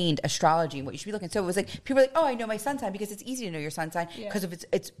explained astrology and what you should be looking. So it was like people were like, oh, I know my sun sign because it's easy to know your sun sign because of it's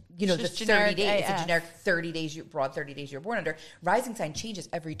the 30 days. It's a generic 30 days, broad 30 days you're born under. Rising sign changes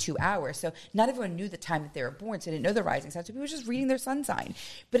every 2 hours. So not everyone knew the time that they were born, so they didn't know the rising sign. So people were just reading their sun sign.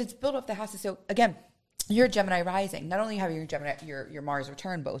 But it's built off the houses. So again, you're a Gemini rising. Not only have your Gemini, your Mars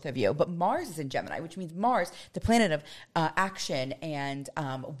return, both of you, but Mars is in Gemini, which means Mars, the planet of action and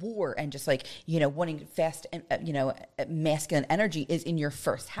war and just like, wanting fast and, masculine energy is in your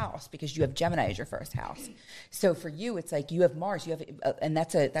first house because you have Gemini as your first house. So for you, it's like you have Mars, and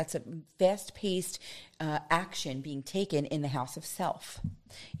that's a fast paced action being taken in the house of self.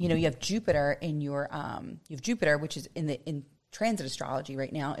 You have Jupiter in your, which is in transit astrology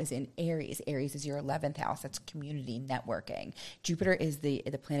right now is in Aries. Aries is your 11th house. That's community networking. Jupiter is the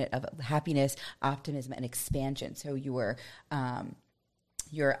planet of happiness, optimism, and expansion. So your 11th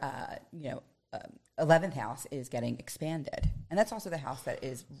house is getting expanded. And that's also the house that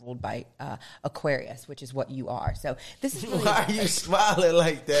is ruled by Aquarius, which is what you are. So this is really... Why are you smiling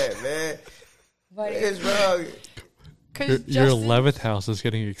like that, man? What is wrong? Your 11th house is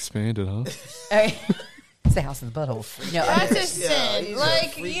getting expanded, huh? It's the house of the butthole. That's a sin. He's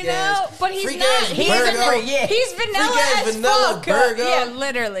like, a but he's not. He's vanilla as fuck. Yeah,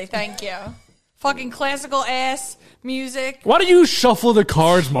 literally. Thank you. Fucking classical ass music. Why don't you shuffle the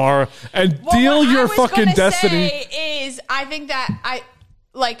cards, Mara, and deal your fucking destiny? Say I think that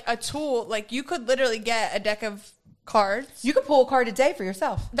like a tool, like you could literally get a deck of cards. You could pull a card a day for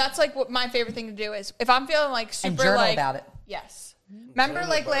yourself. That's like what my favorite thing to do is. If I'm feeling like super and journal about it. Yes. Remember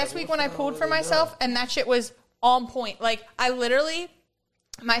like last week when I pulled for myself and that shit was on point. Like I literally,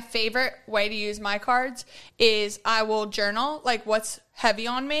 my favorite way to use my cards is I will journal like what's heavy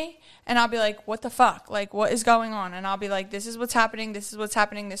on me and I'll be like, what the fuck? Like what is going on? And I'll be like, this is what's happening. This is what's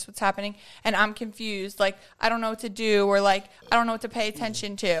happening. This is what's happening. And I'm confused. Like I don't know what to do or like I don't know what to pay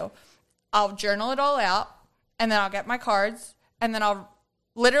attention to. I'll journal it all out and then I'll get my cards and then I'll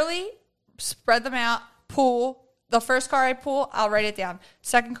literally spread them out, pull. The first card I pull, I'll write it down.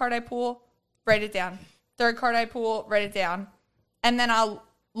 Second card I pull, write it down. Third card I pull, write it down. And then I'll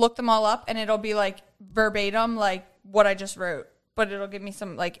look them all up and it'll be like verbatim, like what I just wrote. But it'll give me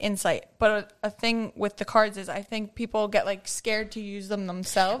some like insight. But a thing with the cards is I think people get like scared to use them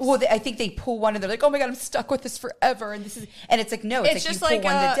themselves. Well, I think they pull one and they're like, oh my God, I'm stuck with this forever. And it's like, no, it's like just you pull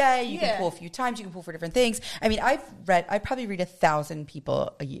one a day. You can pull a few times. You can pull for different things. I mean, I probably read 1,000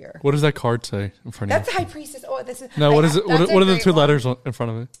 people a year. What does that card say in front of you? That's the High Priestess. Oh, this is... No, what is it? What are the two letters in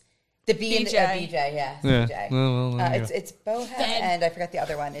front of it? The B and BJ, yeah. BJ. Well, it's Bohem, and I forgot the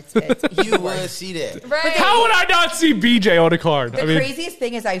other one. It's you would see that. Right. How would I not see BJ on a card? The craziest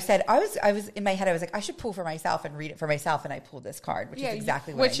thing is I was in my head, I was like, I should pull for myself and read it for myself, and I pulled this card, which is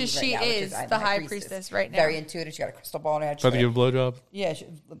exactly what I need she right now, is the High Priestess right now. Very intuitive. She got a crystal ball in her head. Trying to give a blowjob? Yeah,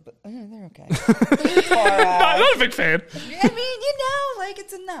 they're okay. Not a big fan. I mean, like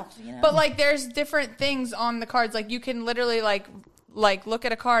it's enough. But like, there's different things on the cards. Like you can literally like look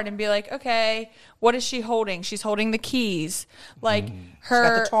at a card and be like, okay, what is she holding? She's holding the keys. Like her, she's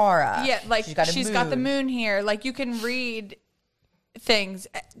got the Torah. Yeah, like she's got the moon here. Like you can read things.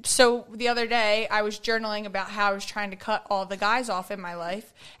 So the other day I was journaling about how I was trying to cut all the guys off in my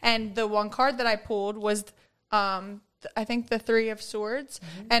life, and the one card that I pulled was I think the 3 of Swords,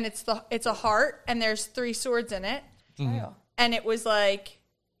 and it's a heart, and there's 3 swords in it, and it was like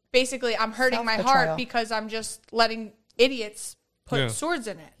basically I'm hurting my heart because I'm just letting idiots put swords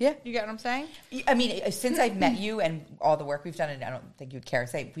in it. Yeah. You get what I'm saying? I mean, since I've met you and all the work we've done, and I don't think you'd care to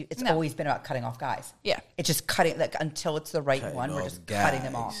say, it's always been about cutting off guys. Yeah. It's just cutting, like, until it's the right one, we're just cutting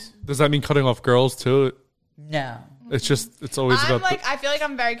them off. Does that mean cutting off girls, too? No. It's always about... I feel like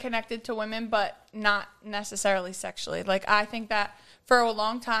I'm very connected to women, but not necessarily sexually. Like, I think that for a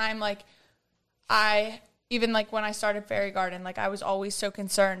long time, like, even like when I started Fairy Garden, like I was always so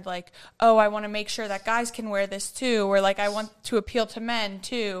concerned, like, oh, I want to make sure that guys can wear this too, or like I want to appeal to men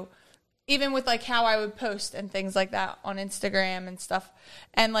too. Even with like how I would post and things like that on Instagram and stuff.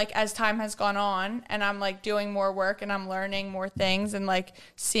 And like as time has gone on and I'm like doing more work and I'm learning more things and like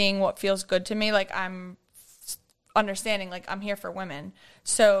seeing what feels good to me, like I'm understanding like I'm here for women.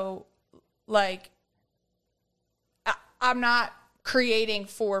 So like I'm not creating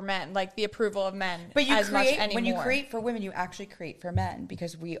for men, like the approval of men, but you as much anymore. When you create for women, you actually create for men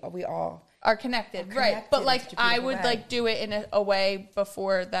because we all are connected, right? But like I would like do it in a way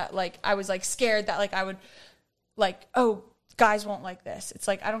before that, like I was like scared that like I would like guys won't like this. It's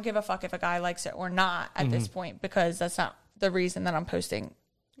like, I don't give a fuck if a guy likes it or not at this point, because that's not the reason that I'm posting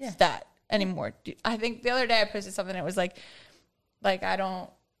that anymore. I think the other day I posted something that was like I don't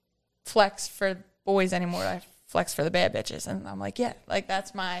flex for boys anymore. I flex for the bad bitches. And I'm like, yeah, like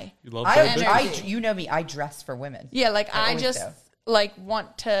that's my You love bad bitches? energy. you know me, I dress for women. Yeah, like I always just do. like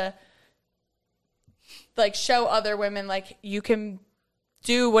want to like show other women like you can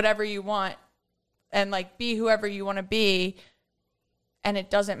do whatever you want and like be whoever you want to be, and it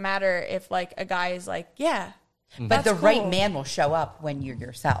doesn't matter if like a guy is like, yeah, But that's the right cool. man will show up when you're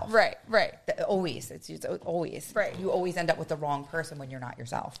yourself. Right. Always. It's always. Right. You always end up with the wrong person when you're not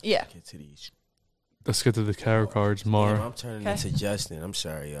yourself. Yeah. Get to these. Let's get to the tarot cards, Mar. I'm turning into Justin. I'm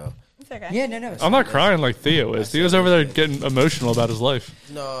sorry, y'all. It's okay. Yeah, no. I'm not crying like Theo is. Theo's over there getting emotional about his life.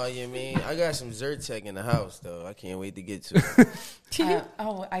 No, you mean I got some Zyrtec in the house though. I can't wait to get to it.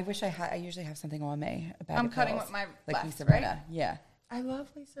 I wish I had. I usually have something on me. A bag I'm of cutting pills, with my like left, Lisa right? Rinna. Yeah. I love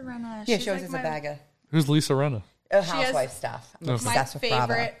Lisa Rinna. Yeah, She's she always like has a bag of Who's Lisa Renna? housewife has stuff. I'm my obsessed with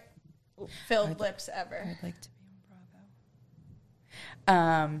Bravo. favorite filled lips ever. I'd like to be on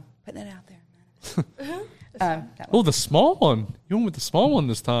Bravo. Putting it out there, man. That Oh, one. the small one. You went with the small one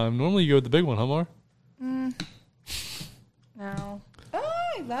this time. Normally you go with the big one, huh, Mar? No. Oh,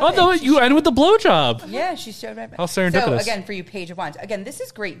 I love Oh, it. no, you ended with the blowjob. Yeah, she showed right back. How serendipitous. So again, for you, Page of Wands. Again, this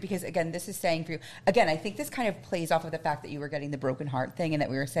is great because again, this is saying for you. Again, I think this kind of plays off of the fact that you were getting the broken heart thing, and that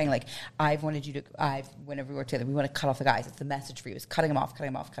we were saying like, whenever we work together, we want to cut off the guys. It's the message for you. It's cutting them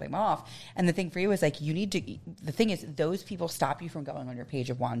off. And the thing for you is like, you need to. The thing is, those people stop you from going on your Page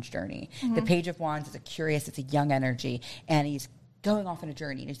of Wands journey. The Page of Wands is it's a young energy, and he's going off on a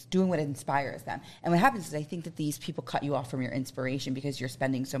journey and it's doing what inspires them. And what happens is I think that these people cut you off from your inspiration because you're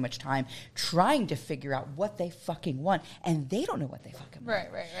spending so much time trying to figure out what they fucking want, and they don't know what they fucking want.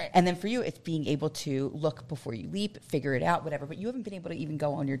 Right. And then for you, it's being able to look before you leap, figure it out, whatever. But you haven't been able to even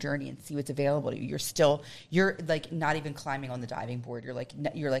go on your journey and see what's available to you. You're like not even climbing on the diving board. You're like,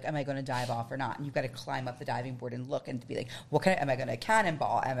 am I going to dive off or not? And you've got to climb up the diving board and look and be like, am I going to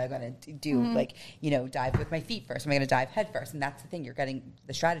cannonball? Am I going to do dive with my feet first? Am I going to dive head first? And that's the thing. You're getting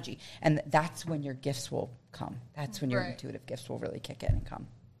the strategy, and that's when your gifts will come. That's when your intuitive gifts will really kick in and come.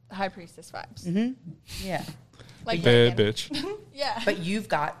 High priestess vibes. Yeah. Like Bad Megan. bitch. Yeah. But you've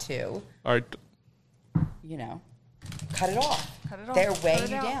got to, All right. cut it off. Cut it off. They're Cut weighing it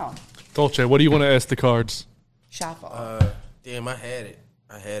you out. down. Dolce, what do you want to ask the cards? Shuffle. Damn, I had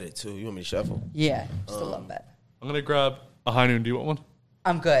it too. You want me to shuffle? Yeah, just a little bit. I'm going to grab a high noon. Do you want one?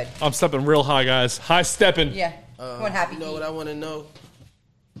 I'm good. I'm stepping real high, guys. High stepping. Yeah. Come on, happy You know feet. what I want to know?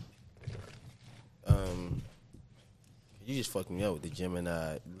 You just fucked me up with the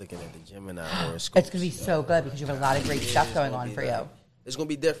Gemini, looking at the Gemini horoscope. It's going to be so good because you have a lot of great stuff going on for you. It's going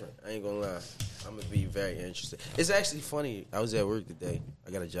to be different. I ain't going to lie. I'm going to be very interested. It's actually funny. I was at work today.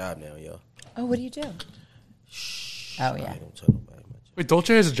 I got a job now, yo. Oh, what do you do? Shh. Oh, I yeah. ain't going to tell nobody much. Wait,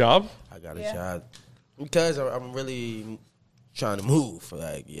 Dolce has a job? I got a job. Because I'm really trying to move.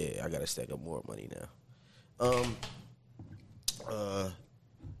 Like, yeah, I got to stack up more money now.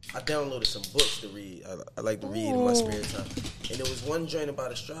 I downloaded some books to read. I like to read in my spare time. And there was one joint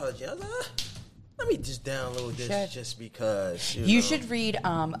about astrology. I was like, let me just download this just because. You know. should read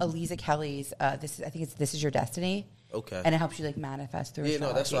Aliza Kelly's, This Is Your Destiny. Okay. And it helps you like manifest through Yeah,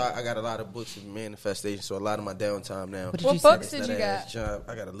 no, that's astrology. why I got a lot of books of manifestation. So a lot of my downtime now. What did What you books say? did you get? Job.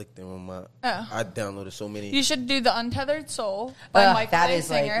 I got to lick them on my. Oh. I downloaded so many. You should do The Untethered Soul by Michael that A. is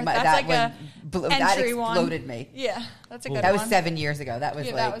like Singer. my- That's that like a one that entry one. exploded me. Yeah, that's a good That one. was 7 years ago. That was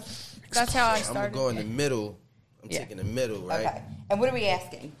Yeah, like that's how I I'm started. going to the middle. I'm Yeah. taking the middle, right? okay. And what are we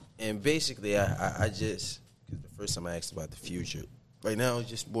asking? And basically, I just, because the first time I asked about the future, right now it's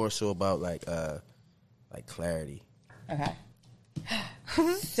just more so about like clarity. Okay.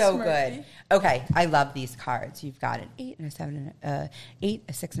 So good. Okay, I love these cards. You've got an 8 and a 7 and 8,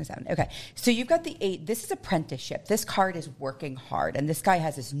 a 6 and a 7. Okay, so you've got the 8. This is apprenticeship. This card is working hard, and this guy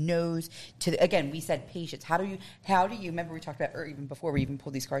has his nose to. Again, we said patience. How do you? Remember we talked about, or even before we even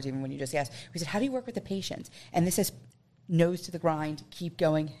pulled these cards, even when you just asked, we said, how do you work with the patience? And this is nose to the grind, keep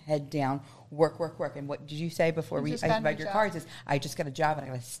going, head down, work. And what did you say before I just got a read your job. cards? Is I just got a job and I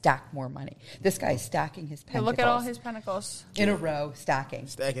got to stack more money. This guy is stacking his Hey, pentacles look at all his pentacles. in a row, stacking.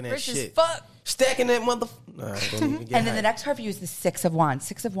 Stacking that Rich as shit. fuck. Stacking that mother. Nah, I don't even get And then the hyped. next card for you is the 6 of Wands.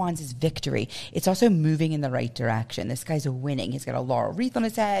 6 of Wands is victory. It's also moving in the right direction. This guy's winning. He's got a laurel wreath on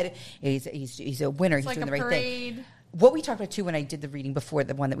his head. He's a winner. It's He's like doing a the right parade. thing. What we talked about too when I did the reading before,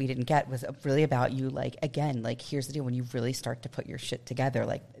 the one that we didn't get, was really about you. Like, again, like here's the deal: when you really start to put your shit together,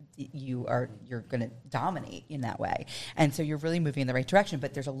 like you're going to dominate in that way. And so you're really moving in the right direction,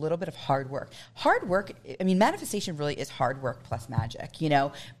 but there's a little bit of hard work. Hard work, I mean, manifestation really is hard work plus magic,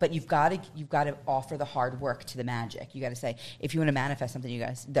 but you've got to offer the hard work to the magic. You got to say, if you want to manifest something,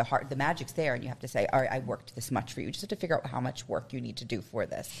 the magic's there, and you have to say, all right, I worked this much for you. You just have to figure out how much work you need to do for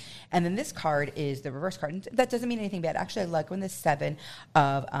this. And then this card is the reverse card. And that doesn't mean anything bad. Actually, I like when the 7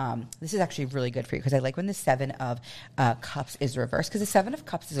 of, this is actually really good for you, because I like when the 7 of cups is reversed, because the 7 of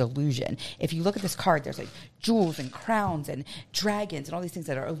cups is illusion. If you look at this card, there's like jewels and crowns and dragons and all these things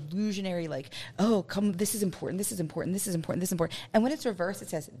that are illusionary, like, oh, come, this is important, this is important, this is important, this is important. And when it's reversed, it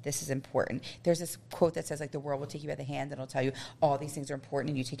says, this is important. There's this quote that says, like, the world will take you by the hand and it'll tell you all these things are important,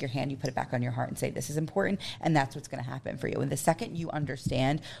 and you take your hand, you put it back on your heart and say, this is important, and that's what's going to happen for you. And the second you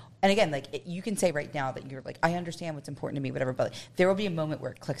understand, and again, like, you can say right now that you're like, I understand what's important to me, whatever, but there will be a moment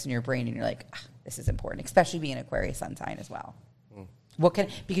where it clicks in your brain and you're like, this is important, especially being an Aquarius sun sign as well.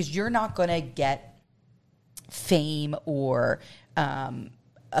 Because you're not going to get fame or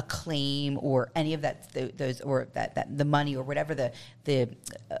acclaim or any of that, those, or that the money or whatever the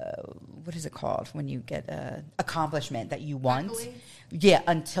what is it called when you get accomplishment that you want? Yeah,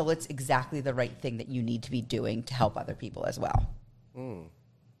 until it's exactly the right thing that you need to be doing to help other people as well.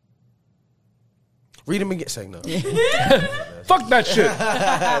 Read them again. Say no. Fuck that shit. no,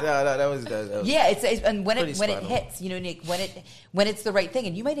 that was Yeah, it's and when it on. hits, Nick, when it's the right thing,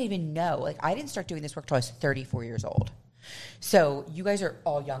 and you might not even know. Like, I didn't start doing this work till I was 34 years old. So you guys are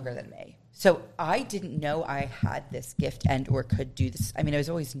all younger than me. So I didn't know I had this gift and or could do this. I mean, I was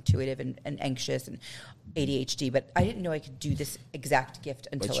always intuitive and anxious and ADHD, but I didn't know I could do this exact gift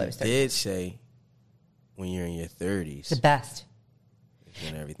until I was 30. But you did say when you're in your 30s. The best.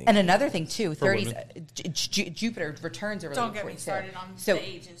 And everything. And another thing too, 30s, Jupiter returns are really Don't get me important, started too. on So the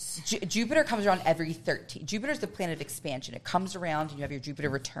ages. Jupiter comes around every 13. Jupiter is the planet of expansion. It comes around and you have your Jupiter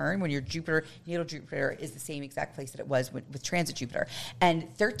return when your natal Jupiter is the same exact place that it was with transit Jupiter.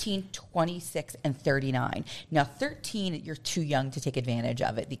 And 13, 26, and 39. Now 13, you're too young to take advantage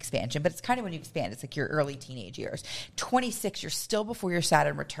of it, the expansion, but it's kind of when you expand. It's like your early teenage years. 26, you're still before your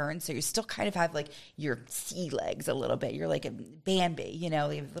Saturn returns, so you still kind of have like your sea legs a little bit. You're like a Bambi. You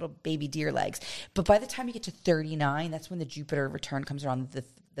have little baby deer legs. But by the time you get to 39, that's when the Jupiter return comes around,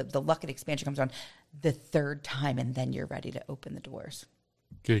 the luck and expansion comes around the third time, and then you're ready to open the doors.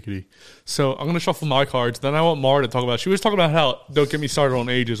 Giggity. So I'm going to shuffle my cards. Then I want Mara to talk about. She was talking about how don't get me started on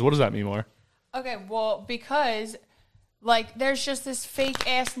ages. What does that mean, Mara? Okay, well, because like there's just this fake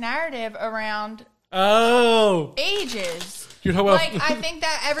ass narrative around ages. You're talking about I think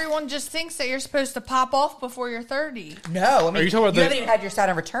that everyone just thinks that you're supposed to pop off before you're 30. No, I mean, Are you talking about you haven't even had your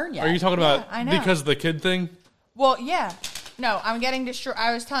Saturn return yet. Are you talking about I know. because of the kid thing? Well, yeah. No, I'm getting distraught.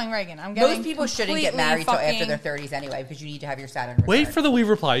 I was telling Reagan, I'm getting Most people shouldn't get married till after their 30s anyway, because you need to have your Saturn return. Wait for the we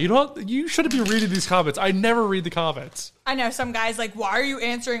reply. You shouldn't be reading these comments. I never read the comments. I know some guys like, why are you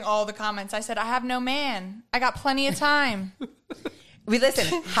answering all the comments? I said, I have no man. I got plenty of time. We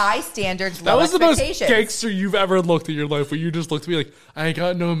listen, high standards, That low was the most expectations. gangster you've ever looked at your life, where you just looked at me like, I ain't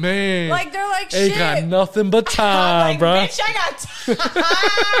got no man. Like, they're like, ain't shit. got nothing but time, I'm like, bro. bitch, I got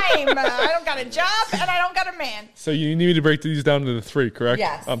time. I don't got a job and I don't got a man. So you need me to break these down into 3, correct?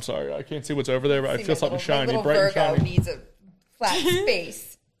 Yes. I'm sorry. I can't see what's over there, but I See, feel my something little- my shiny, little bright and Virgo shiny. needs a flat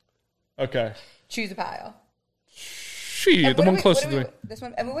space. Okay. Choose a pile. She, And the what one do we- closest what to do me. we- This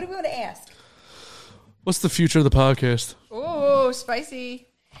one. And what do we want to ask? What's the future of the podcast? Ooh, spicy.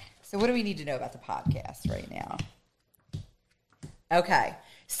 So what do we need to know about the podcast right now? Okay.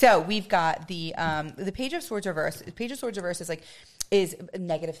 So we've got the Page of Swords reverse. The Page of Swords reverse is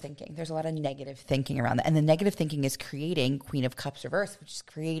negative thinking. There's a lot of negative thinking around that. And the negative thinking is creating Queen of Cups reverse, which is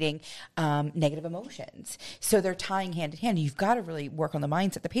creating negative emotions. So they're tying hand in hand. You've got to really work on the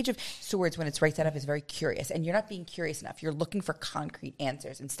mindset. The Page of Swords, when it's right side up, is very curious. And you're not being curious enough. You're looking for concrete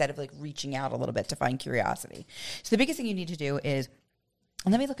answers instead of like reaching out a little bit to find curiosity. So the biggest thing you need to do is,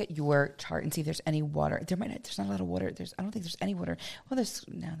 and let me look at your chart and see if there's any water. There's not a lot of water. I don't think there's any water. Well, that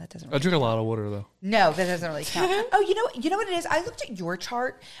doesn't I really drink a lot of water, though. No, that doesn't really count. Oh, you know what it is? I looked at your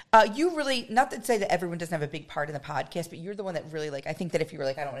chart. You really, not to say that everyone doesn't have a big part in the podcast, but you're the one that really, like, I think that if you were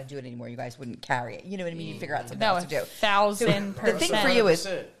like, I don't want to do it anymore, you guys wouldn't carry it. You know what I mean? You figure out something No, else to do. 1,000%. The thing for you is,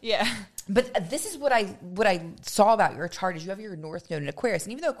 Yeah. but this is what I saw about your chart is you have your North Node in Aquarius.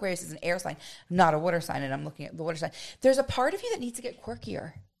 And even though Aquarius is an air sign, not a water sign, and I'm looking at the water sign, there's a part of you that needs to get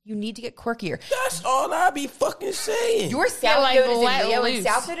quirkier. You need to get quirkier. That's all I be fucking saying. Your South like, Node is in let Leo, and loose.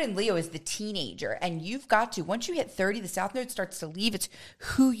 South Node in Leo is the teenager. And you've got to, once you hit 30, the South Node starts to leave. It's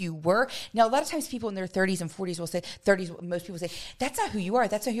who you were. Now, a lot of times people in their 30s and 40s will say, 30s, most people say, that's not who you are.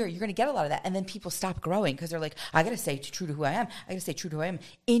 That's not who you are. You're going to get a lot of that. And then people stop growing because they're like, I got to stay true to who I am. I got to stay true to who I am.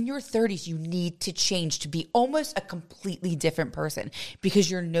 In your 30s, you need to change to be almost a completely different person because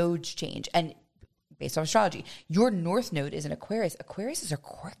your nodes change. And based on astrology, your North Node is an Aquarius. Aquariuses are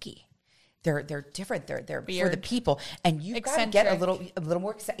quirky. They're different. They're for the Weird. people, and you've got to get a Eccentric. little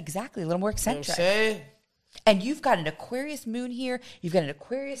more exactly a little more You know what I'm eccentric. saying? And you've got an Aquarius moon here. You've got an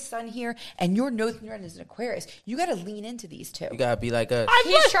Aquarius sun here, and your North Node is an Aquarius. You got to lean into these two. You gotta be like us.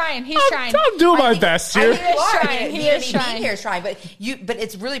 He's trying. He's trying. I'm doing my best I here. think it's trying. trying. He You know is what I mean? trying. Being here is trying, but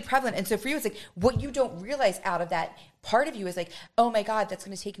it's really prevalent. And so for you, it's like what you don't realize out of that part of you is like, oh my God, that's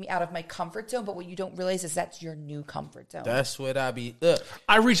going to take me out of my comfort zone. But what you don't realize is that's your new comfort zone. That's what I be.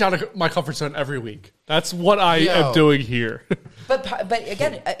 I reach out of my comfort zone every week. That's what I Yo. am doing here. But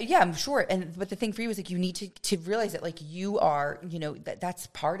again, yeah, I'm sure. But the thing for you is like you need to realize that like you are, that's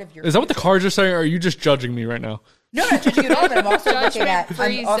part of your. Is that what the cards are saying? Or are you just judging me right now? No, I'm not judging you at all. But I'm also looking at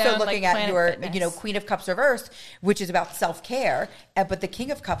Judgment-free zone, like your, Planet Fitness. Queen of Cups reversed, which is about self care, but the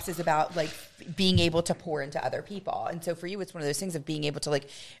King of Cups is about like being able to pour into other people. And so for you, it's one of those things of being able to like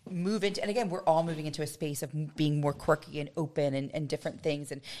move into. And again, we're all moving into a space of being more quirky and open and different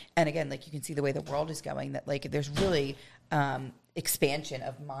things. And again, like you can see the way the world is going. That like there's really expansion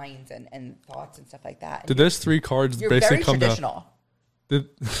of minds and thoughts and stuff like that. Did those three cards You're basically very come down? traditional.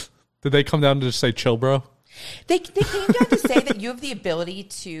 Did they come down to just say chill, bro? They came down to say that you have the ability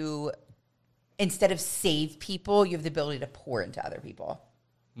to, instead of save people, you have the ability to pour into other people.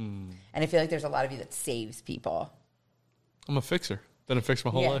 And I feel like there's a lot of you that saves people. I'm a fixer. Been a fixer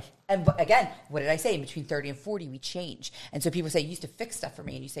my whole life. And but again, what did I say? In between 30 and 40, we change. And so people say, you used to fix stuff for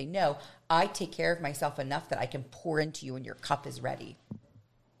me. And you say, no, I take care of myself enough that I can pour into you when your cup is ready.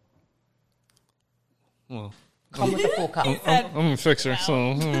 Well, Come with a full cup. I'm a fixer, so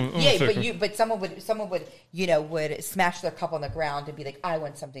I'm a Yeah, fixer. but someone would would smash their cup on the ground and be like, I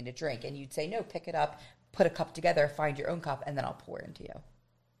want something to drink, and you'd say, no, pick it up, put a cup together, find your own cup, and then I'll pour into you.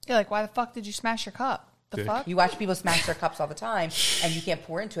 You're like, why the fuck did you smash your cup? The Dick. fuck? You watch people smash their cups all the time, and you can't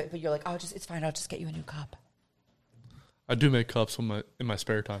pour into it, but you're like, oh, it's fine, I'll just get you a new cup. I do make cups in my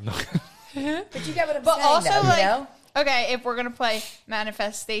spare time, though. But you get what I'm But saying, also, though, like, you know? okay, if we're gonna play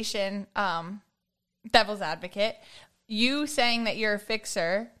manifestation, devil's advocate, you saying that you're a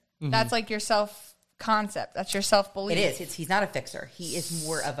fixer, that's like your self concept. That's your self belief. It is. He's not a fixer. He is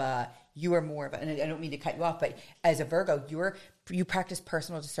more of a. You are more of a. And I don't mean to cut you off, but as a Virgo, you practice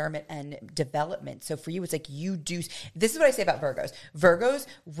personal discernment and development. So for you, it's like you do. This is what I say about Virgos. Virgos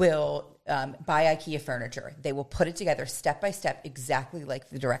will buy IKEA furniture. They will put it together step by step, exactly like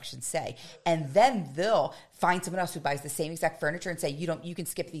the directions say, and then they'll find someone else who buys the same exact furniture and say, You can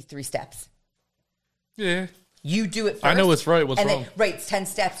skip these 3 steps. Yeah. You do it first. I know what's right, what's and wrong. Then, right, it's 10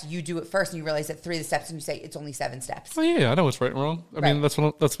 steps. You do it first, and you realize that 3 of the steps, and you say it's only 7 steps. Oh, yeah, I know what's right and wrong. I mean,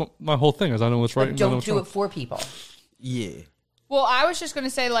 Right. that's what my whole thing is. I know what's right But and I know don't what's do wrong. it for people. Yeah. Well, I was just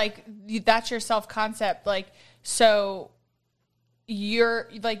gonna say, like, that's your self concept. Like, so you're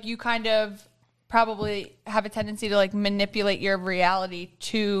like, you kind of probably have a tendency to like manipulate your reality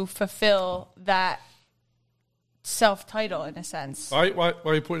to fulfill that self title in a sense. Why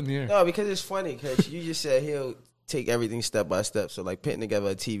are you putting it in the air? No, because it's funny because you just said he'll take everything step by step. So like putting together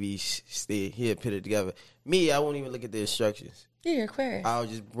a TV stick, he'll put it together. Me, I won't even look at the instructions. Yeah, you're Aquarius. I'll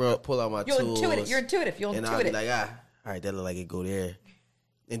just pull out my You're tools. intuitive. You're intuitive. You'll and I'll be intuit it. like, all right, that look like it go there.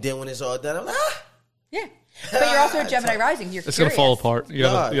 And then when it's all done, I'm like, Yeah. But you're also a Gemini rising. You're It's curious. gonna fall apart. You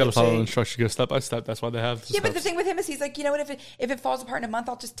gotta I'm follow the saying- instructions. You go step by step. That's why they have. Yeah, but the thing with him is he's like, you know what? If it falls apart in a month,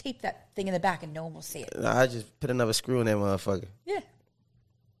 I'll just tape that thing in the back and no one will see it. I just put another screw in that motherfucker. Yeah.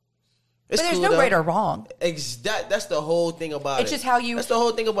 It's But there's cool, no though. right or wrong. That's the whole thing about it. It's just how you- That's the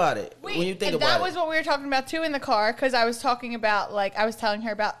whole thing about it. Wait, when you think and about that was what we were talking about too in the car because I was talking about like I was telling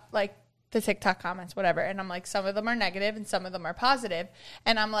her about like the TikTok comments, whatever, and I'm like some of them are negative and some of them are positive,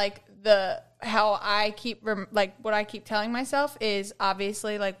 and I'm like how I keep like what I keep telling myself is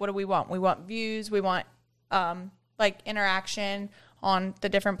obviously like what do we want? We want views, we want like interaction on the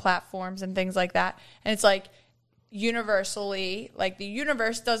different platforms and things like that, and it's like universally like the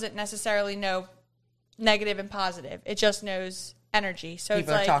universe doesn't necessarily know negative and positive. It just knows energy. So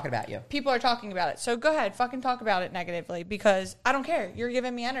People it's are like, talking about you. People are talking about it. So go ahead, fucking talk about it negatively because I don't care. You're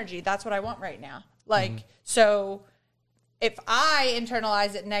giving me energy. That's what I want right now. Like, so if I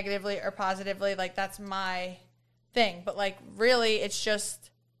internalize it negatively or positively, like that's my thing. But like really it's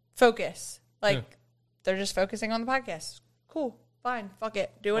just focus. Like they're just focusing on the podcast. Cool. fine. Fuck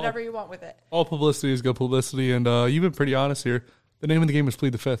it. Do whatever you want with it. All publicity is good publicity, and you've been pretty honest here. The name of the game is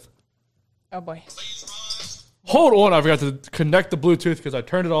Plead the Fifth. Oh, boy. Hold on, I forgot to connect the Bluetooth because I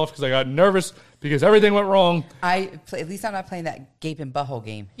turned it off because I got nervous because everything went wrong. At least I'm not playing that gaping butthole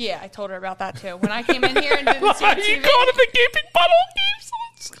game. Yeah, I told her about that, too. When I came in here and didn't see You TV. called it the gaping butthole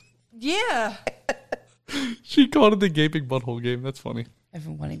game. Yeah. She called it the gaping butthole game. That's funny. I've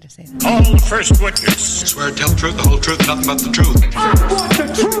been wanting to say that. All first witness. Swear to tell the truth, the whole truth, nothing but the truth. I want the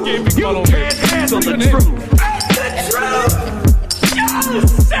truth. Gaping butthole game. handle the Good name. truth. The truth shall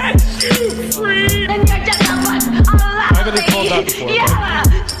set you free. And you're just a bunch of I haven't been called that before. You're a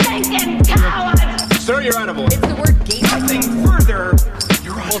stinking coward. Sir, you're out of order. It's the word gaping. Nothing further.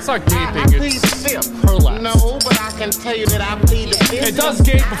 Well, it's not gaping. It's prolapse. No, but I can tell you that I plead the fifth. It does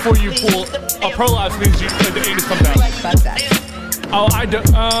gape before you pull. A prolapse means the anus comes out. That's that. Oh, I do.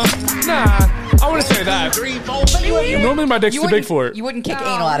 Nah. I wouldn't say that. Normally my dick's too big for it. You wouldn't kick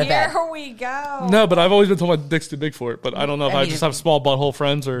anal out of bed. Here we go. No, but I've always been told my dick's too big for it. But I don't know if I I mean, just have small butthole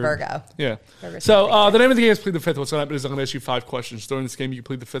friends or Virgo. Yeah. Virgo's So not big the name of the game is Plead the Fifth. What's going to happen is I'm going to ask you 5 questions. During this game, you can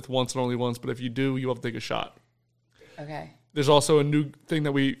plead the fifth once and only once. But if you do, you have to take a shot. Okay. There's also a new thing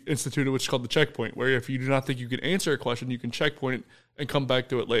that we instituted, which is called the checkpoint, where if you do not think you can answer a question, you can checkpoint it and come back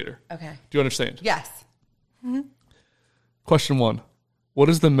to it later. Okay. Do you understand? Yes. Question 1. What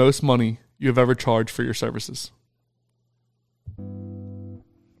is the most money you have ever charged for your services?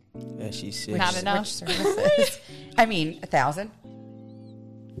 Yeah, she's sick. Not enough. Services. I mean, 1,000.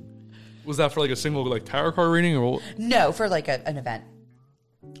 Was that for like a single like tarot card reading or what? No, for like an event.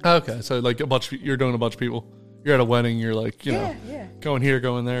 Okay, so like you're doing a bunch of people. You're at a wedding. You're like, you know, going here,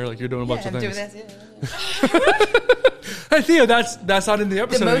 going there. Like you're doing a bunch of I'm things. doing this. Hey Theo, that's not in the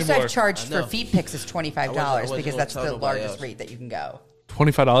episode The most anymore. I've charged I know. for feet pics is $25 wasn't because gonna that's tell the nobody largest else. rate that you can go.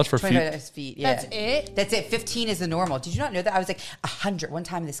 $25 for feet. $25 feet. Yeah. That's it? That's it. 15 is the normal. Did you not know that? I was like 100. One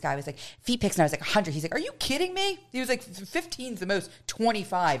time this guy was like, feet pics, and I was like 100. He's like, are you kidding me? He was like, 15 is the most,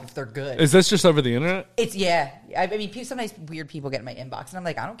 25 if they're good. Is this just over the internet? It's, yeah. I mean, sometimes weird people get in my inbox, and I'm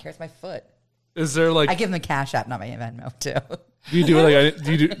like, I don't care. It's my foot. Is there like I give them the Cash App, not my Venmo, too. do you do it like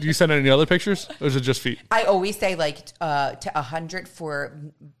do you send any other pictures or is it just feet? I always say like to 100 for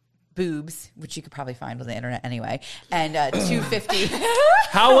boobs, which you could probably find on the internet anyway, and 250.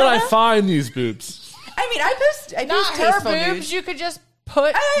 How would I find these boobs? I mean, I post Not her tasteful boobs. nudes. You could just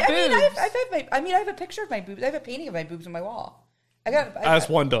put I boobs. mean, I have a picture of my boobs. I have a painting of my boobs on my wall. As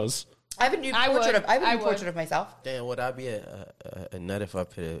one does. I have a new I portrait would. of. I have a I new would. portrait of myself. Damn, would I be a nut if I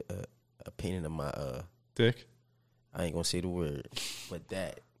put a painting of my Dick. I ain't gonna say the word, but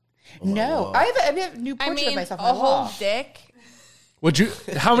that. on my No, wall. I have a new I portrait mean, of myself a on my whole wall. dick. Would you?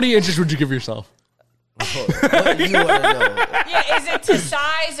 How many inches would you give yourself? What do you want to know? Yeah, is it to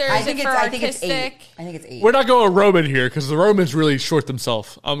size or is it for I think it's artistic? 8. I think it's 8. We're not going Roman here because the Romans really short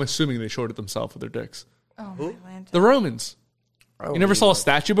themselves. I'm assuming they shorted themselves with their dicks. Oh, my land. The Romans. You never saw a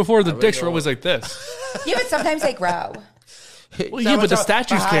statue before? The dicks were always like this. Yeah, but sometimes they grow. Well, yeah, but the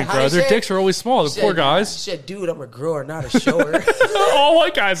statues can't grow. Their dicks are always small. The poor guys. Shit, dude, I'm a grower, not a shower. All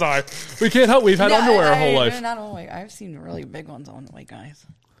white guys are. We can't help. We've had underwear our whole life. Not all white. I've seen really big ones on white guys.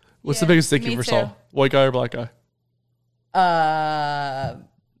 What's the biggest dick you me ever too. saw? White guy or black guy?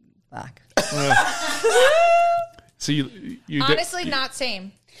 Black. So you Honestly, not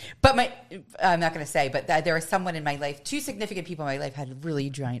same. But I'm not going to say, but there was someone in my life, 2 significant people in my life had really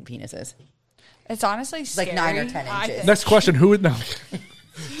giant penises. It's honestly scary. Like 9 or 10 I inches. think. Next question. Who would no?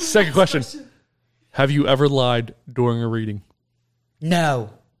 Second question. Have you ever lied during a reading?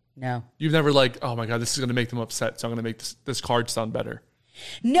 No. You've never like, oh my god, this is going to make them upset, so I'm going to make this card sound better.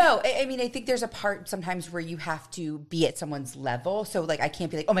 No, I mean, I think there's a part sometimes where you have to be at someone's level. So, like, I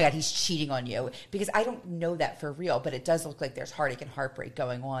can't be like, oh my God, he's cheating on you. Because I don't know that for real, but it does look like there's heartache and heartbreak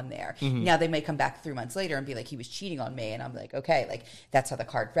going on there. Now, they may come back 3 months later and be like, he was cheating on me. And I'm like, okay, like, that's how the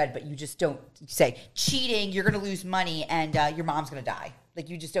card read. But you just don't say, cheating, you're going to lose money, and your mom's going to die. Like,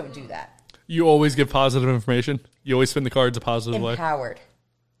 you just don't do that. You always give positive information. You always spin the cards a positive way.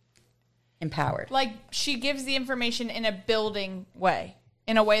 Empowered. Like, she gives the information in a building way,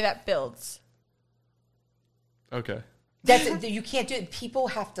 in a way that builds. Okay. That's you can't do it. People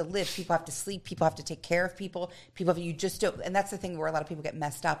have to live. People have to sleep. People have to take care of people. You just don't. And that's the thing where a lot of people get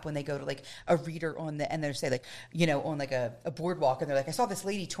messed up when they go to like a reader and they say like, you know, on like a boardwalk, and they're like, I saw this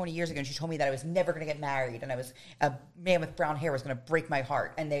lady 20 years ago and she told me that I was never going to get married and I was a man with brown hair was going to break my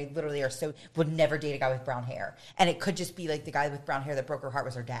heart. And they literally would never date a guy with brown hair. And it could just be like the guy with brown hair that broke her heart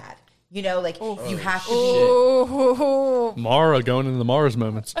was her dad. You know, like you have to be. Mara going into the Mara's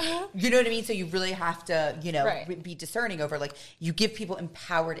moments. You know what I mean? So you really have to, you know, Right. be discerning over like you give people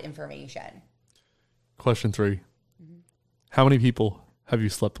empowered information. Question 3. How many people have you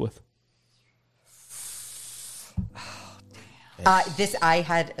slept with? This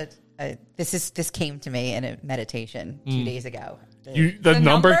came to me in a meditation 2 days ago. The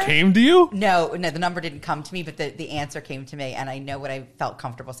number came to you? No, the number didn't come to me, but the answer came to me, and I know what I felt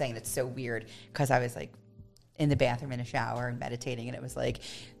comfortable saying. It's so weird because I was like in the bathroom in a shower and meditating, and it was like,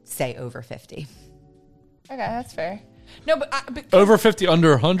 say over 50. Okay, that's fair. No, but Over 50,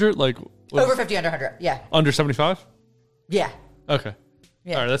 under 100? Like Over 50, under 100. Yeah. Under 75? Yeah. Okay.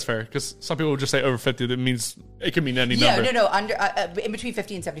 Yeah. All right, that's fair. Because some people would just say over 50. That means it could mean any Yeah, number. no, under in between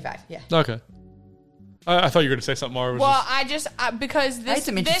 50 and 75. Yeah. Okay. I thought you were going to say something more. well, I just because this I had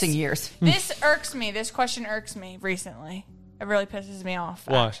some interesting years. This irks me. This question irks me recently. It really pisses me off,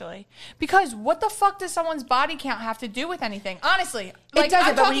 Why? actually. Because what the fuck does someone's body count have to do with anything? Honestly, like, It doesn't,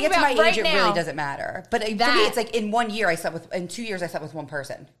 I'm but when you get to my talking age, about it right really now. doesn't matter. But for me, it's like in 1 year, in 2 years, I slept with one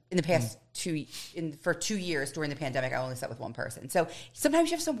person. In the past for 2 years during the pandemic, I only slept with one person. So sometimes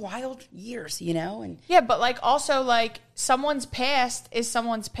you have some wild years, And Yeah, but like also like someone's past is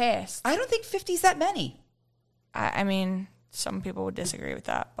someone's past. I don't think 50 is that many. I mean, some people would disagree with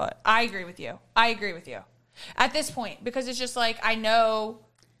that, but I agree with you. I agree with you at this point because it's just like I know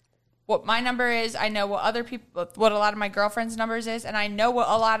what my number is. I know what other people, what a lot of my girlfriends' numbers is, and I know what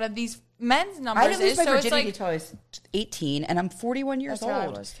a lot of these men's numbers I didn't lose is. my So it's virginity like until I was 18, and I'm 41 years That's how I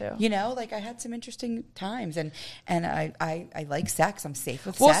old. was, too. Like I had some interesting times, and I like sex. I'm safe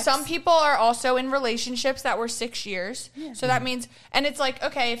with well, sex. some people are also in relationships that were 6 years. So that means, and it's like,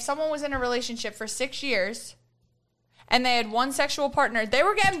 okay, if someone was in a relationship for 6 years and they had one sexual partner, they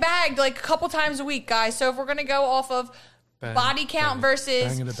were getting bagged like a couple times a week, guys. So if we're going to go off of body count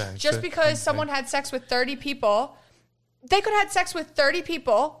versus just because someone had sex with 30 people, they could have had sex with 30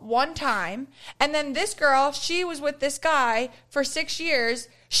 people one time. And then this girl, she was with this guy for 6 years.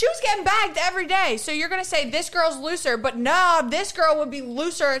 She was getting bagged every day. So you're going to say this girl's looser, but no, this girl would be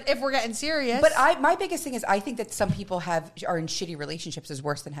looser if we're getting serious. But my biggest thing is I think that some people are in shitty relationships is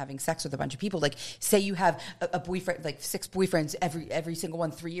worse than having sex with a bunch of people. Like say you have a boyfriend, like 6 boyfriends, every single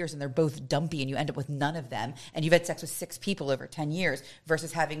one 3 years, and they're both dumpy, and you end up with none of them, and you've had sex with 6 people over 10 years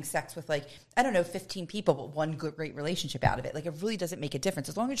versus having sex with 15 people, but one good, great relationship out of it. Like it really doesn't make a difference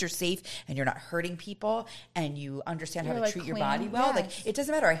as long as you're safe and you're not hurting people and you understand how to treat your body well. Yes. Like it doesn't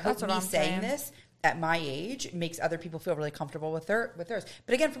matter. I hope That's what me I'm saying saying. this at my age makes other people feel really comfortable with theirs.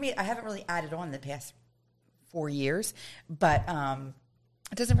 But again, for me, I haven't really added on in the past 4 years, but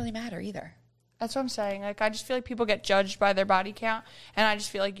it doesn't really matter either. That's what I'm saying. Like, I just feel like people get judged by their body count, and I just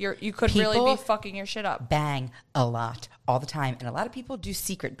feel like you could really People be fucking your shit up. Bang a lot all the time, and a lot of people do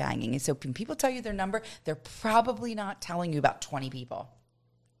secret banging. And so when people tell you their number, they're probably not telling you about 20 people.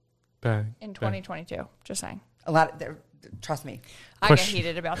 Bang. In 2022, just saying. A lot of trust me. I get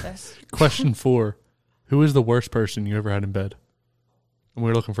heated about this. Question 4. Who is the worst person you ever had in bed? And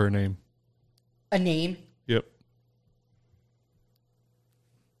we're looking for a name. A name? Yep.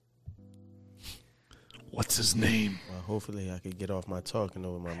 What's his name? Well, hopefully I could get off my talking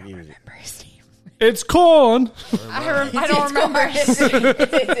over my music. Remember his name? It's Corn. I don't remember. It's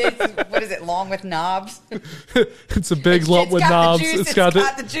what is it? Long with knobs. It's a big lump It's with got the knobs. juice. It's got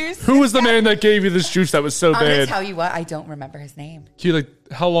the juice. Who was It's the got- man that gave you this juice that was so I'm going to bad? tell you what. I don't remember his name. Can you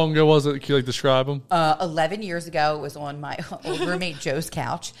how long ago was it? Can you describe him? 11 years ago, it was on my old roommate Joe's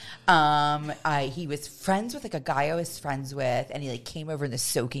couch. He was friends with a guy I was friends with, and he came over in the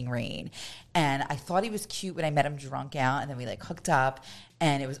soaking rain. And I thought he was cute when I met him drunk out, and then we hooked up,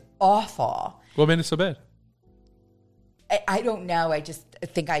 and it was awful. What made it so bad? I don't know. I just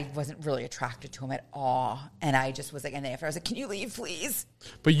think I wasn't really attracted to him at all, and I just was and after I was like, "Can you leave, please?"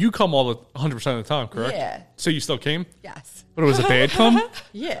 But you come all 100% of the time, correct? Yeah. So you still came? Yes. But it was a bad come?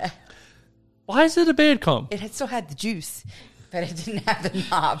 Yeah. Why is it a bad come? It still had the juice, but it didn't have the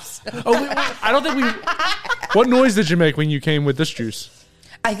knobs. Oh, wait, I don't think we... What noise did you make when you came with this juice?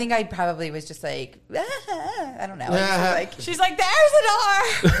 I think I probably was just I don't know. I just was She's like, there's the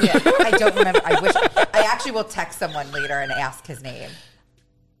door. yeah, I don't remember. I actually will text someone later and ask his name.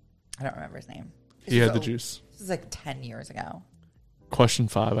 I don't remember his name. He had the juice. This is 10 years ago. Question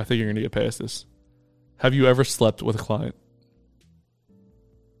 5. I think you're going to get past this. Have you ever slept with a client?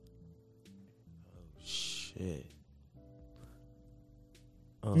 Shit.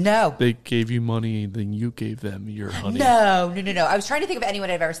 No. They gave you money, then you gave them your honey. No. I was trying to think of anyone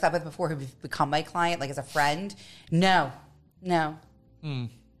I've ever slept with before who'd become my client, as a friend. No.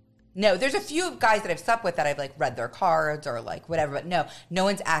 No, there's a few guys that I've slept with that I've read their cards or whatever, but no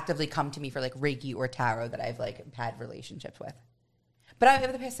one's actively come to me for Reiki or tarot that I've had relationships with. But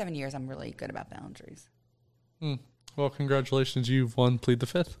over the past 7 years, I'm really good about boundaries. Well, congratulations. You've won Plead the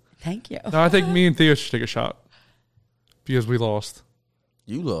Fifth. Thank you. No, I think me and Theo should take a shot. Because we lost.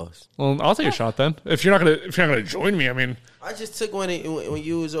 You lost. Well, I'll take a shot then. If you're not gonna join me, I mean, I just took one when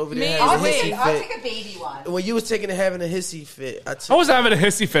you was over there Me? having a I'll hissy I'll fit. take a baby one. When you was having a hissy fit, I I was having a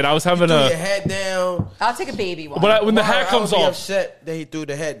hissy fit. I was having threw a. your hat down. I'll take a baby one. But when the Mara, hat comes I would be off, upset that he threw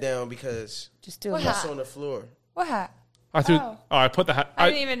the hat down because Just do What it. it's hat? on the floor. What hat? I threw. Oh. I put the hat. I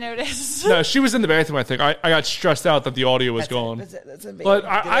didn't even notice. No, she was in the bathroom. I think I got stressed out that the audio was gone. That's a baby. But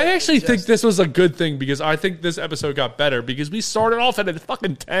I actually think Just- this was a good thing because I think this episode got better because we started off at a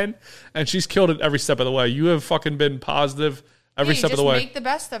fucking 10 and she's killed it every step of the way. You have fucking been positive every You step of just the way. make the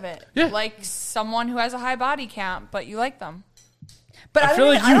best of it. Yeah. Like someone who has a high body count, but you like them. But I feel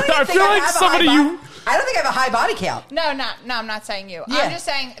like you- I feel like somebody you- I don't think I have a high body count. No, I'm not saying you. Yeah. I'm just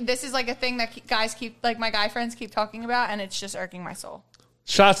saying this is like a thing that guys keep, like my guy friends keep talking about, and it's just irking my soul.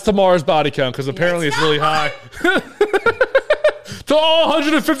 Shots to Mara's body count because apparently it's really high. To all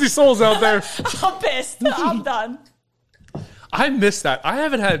 150 souls out there. I'm pissed. I'm done. I miss that. I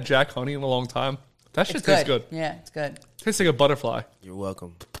haven't had Jack Honey in a long time. That shit It's tastes good. good. Yeah, it's good. Tastes like a butterfly. You're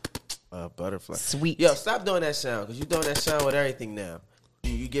welcome. Butterfly. Sweet. Yo, stop doing that sound because you're doing that sound with everything now.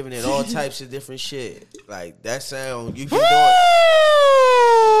 You giving it all types of different shit. Like that sound, you can do it.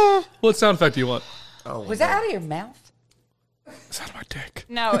 What sound effect do you want? Was that out of your mouth? It's out of my dick.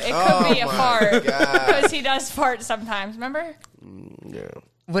 No, it could Oh be a my fart God. because he does fart sometimes. Remember? Yeah.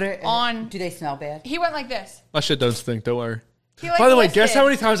 What are, On- do they smell bad? He went like this. My shit don't stink. Don't worry. He like By the way, lifted. guess how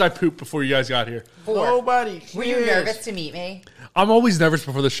many times I pooped before you guys got here? Nobody cares. Were you nervous to meet me? I'm always nervous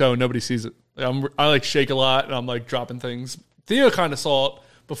before the show and nobody sees it. I like shake a lot and I'm like dropping things. Theo kind of saw it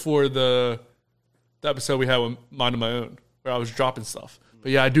before the episode we had with Mind of My Own where I was dropping stuff.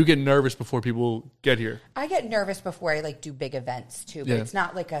 But yeah, I do get nervous before people get here. I get nervous before I like do big events too, but Yeah. it's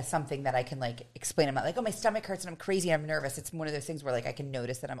not like something that I can like explain. I'm not like, oh, my stomach hurts and I'm crazy and I'm nervous. It's one of those things where like I can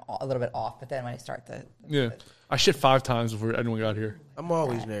notice that I'm a little bit off, but then when I start Yeah. I shit 5 times before anyone got here. I'm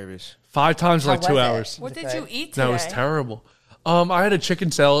always nervous. 5 times in like How 2 was it? hours. What Was did it you good? eat today? That was terrible. I had a chicken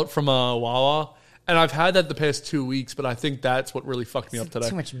salad from Wawa, and I've had that the past 2 weeks, but I think that's what really fucked me up today.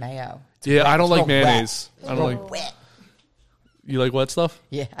 Too much mayo. Yeah, I don't like It's real wet. mayonnaise. I don't Real like. wet. You like wet stuff?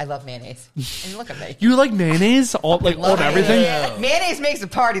 Yeah, I love mayonnaise. And look at me. You like mayonnaise on on everything? Mayonnaise makes the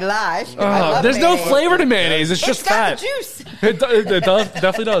party live. I love There's no mayonnaise. flavor to mayonnaise. It's It's just got fat. the juice. It does,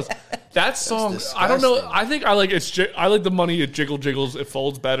 definitely does. That song, I don't know. disgusting. I think I like it's. I like the money. It jiggle jiggles. It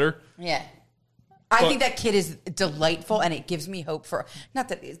folds better. Yeah. I think that kid is delightful, and it gives me hope for not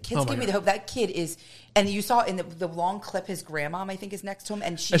that kids give me the hope. That kid is, and you saw in the long clip, his grandmom I think is next to him,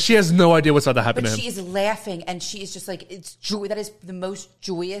 and And she has no idea what's about to happen but to she him. is laughing, and she is just like it's joy. That is the most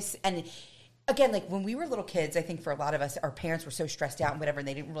joyous. And again, like when we were little kids, I think for a lot of us, our parents were so stressed out and whatever, and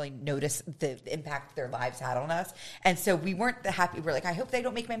they didn't really notice the impact their lives had on us, and so we weren't that happy. We're like, I hope they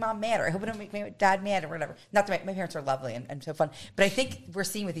don't make my mom mad, or I hope they don't make my dad mad, or whatever. Not that my parents are lovely and so fun, but I think we're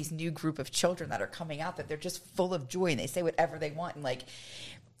seeing with these new group of children that are coming out that they're just full of joy and they say whatever they want, and like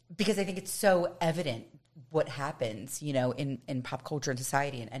because I think it's so evident what happens, you know, in pop culture and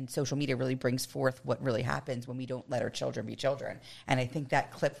society, and social media really brings forth what really happens when we don't let our children be children. And I think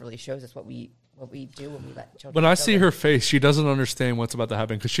that clip really shows us what we do when we let children When be I see children. her face, she doesn't understand what's about to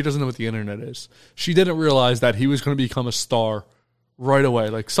happen because she doesn't know what the internet is. She didn't realize that he was going to become a star right away.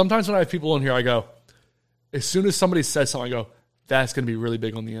 Like sometimes when I have people on here, I go, as soon as somebody says something, I go, that's going to be really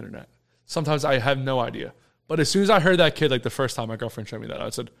big on the internet. Sometimes I have no idea. But as soon as I heard that kid, like the first time my girlfriend showed me that, I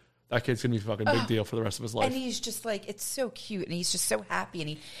said, that kid's going to be a fucking big deal for the rest of his life. And he's just like, it's so cute, and he's just so happy,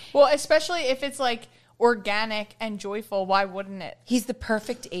 and Well, especially if it's like organic and joyful, why wouldn't it? he's the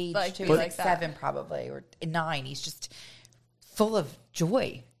perfect age Like, too. be He's like like that. 7 probably, or 9. He's just full of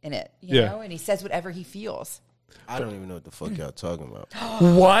joy in it, you Yeah. know, and he says whatever he feels. I don't even know what the fuck y'all talking about.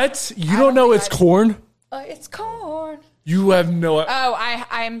 What? You don't know it's corn? It's corn. You have no. Oh,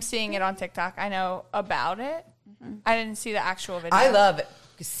 I'm seeing it on TikTok. I know about it. I didn't see the actual video. I love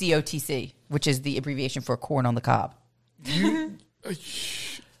COTC, which is the abbreviation for corn on the cob.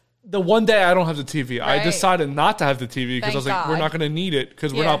 The one day I don't have the TV, I Right. decided not to have the TV because I was Thank like, we're God. not going to need it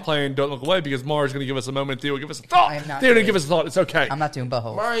because we're Yeah. not playing Don't Look Away because Mara's going to give us a moment. Theo will give us a thought. I am not Theo didn't doing- give us a thought. It's okay. I'm not doing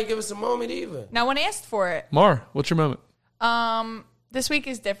buttholes. Mara ain't give us a moment either. No one asked for it. Mar, what's your moment? This week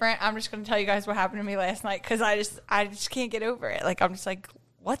is different. I'm just going to tell you guys what happened to me last night because I just can't get over it. Like I'm just like,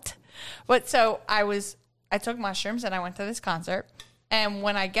 what? But so I took mushrooms and I went to this concert, and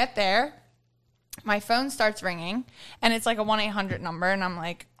when I get there, my phone starts ringing, and it's like a 1-800 number, and I'm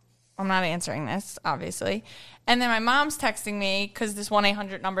like, I'm not answering this, obviously. And then my mom's texting me because this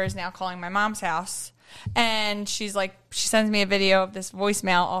 1-800 number is now calling my mom's house. And she's like, she sends me a video of this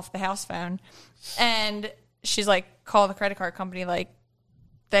voicemail off the house phone. And she's like, call the credit card company, like,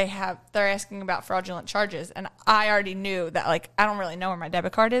 they're asking about fraudulent charges, and I already knew that, like, I don't really know where my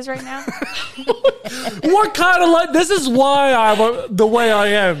debit card is right now. What kind of life? This is why I'm the way I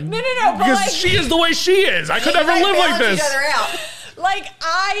am. No, but because like, she is the way she is. I could never live like this. Each other out. Like,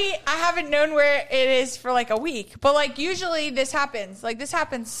 I haven't known where it is for like a week, but like usually this happens. Like, this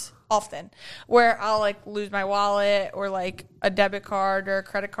happens often where I'll like lose my wallet or like a debit card or a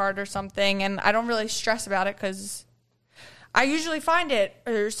credit card or something, and I don't really stress about it because I usually find it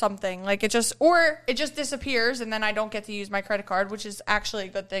or something. Like, it just disappears, and then I don't get to use my credit card, which is actually a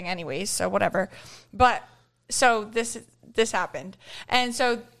good thing anyways, so whatever. But so this happened, and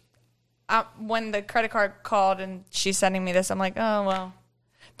so when the credit card called and she's sending me this, I'm like, oh well,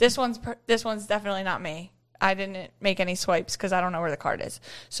 this one's definitely not me. I didn't make any swipes because I don't know where the card is.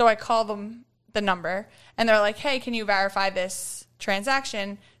 So I call them the number, and they're like, hey, can you verify this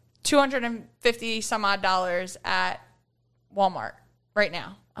transaction? $250 some odd at Walmart right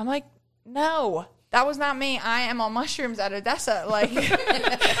now. I'm like, no, that was not me. I am on mushrooms at Odessa. Like,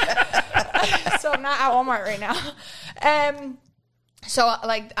 so I'm not at Walmart right now. So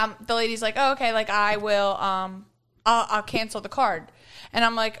like, the lady's like, oh, okay, like I will, I'll cancel the card. And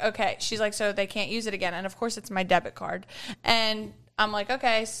I'm like, okay. She's like, so they can't use it again. And of course it's my debit card. And I'm like,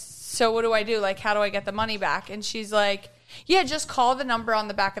 okay, so what do I do? Like, how do I get the money back? And she's like, yeah, just call the number on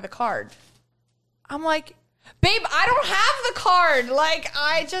the back of the card. I'm like, babe, I don't have the card. Like,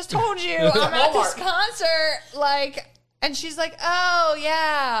 I just told you I'm at this concert. Like, and she's like, oh,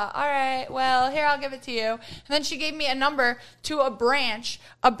 yeah, all right, well, here, I'll give it to you. And then she gave me a number to a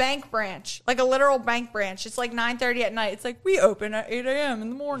bank branch, like a literal bank branch. It's like 9:30 at night. It's like, we open at 8 a.m. in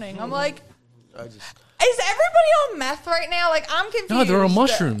the morning. I'm like, is everybody on meth right now? Like, I'm confused. No, they're on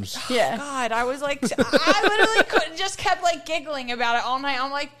mushrooms. Yeah. God, I was like, I literally just kept, like, giggling about it all night.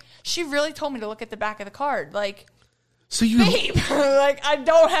 I'm like, she really told me to look at the back of the card. Like, so you, babe, like, I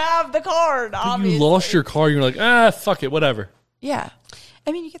don't have the card, obviously. You lost your car. You're like, fuck it, whatever. Yeah.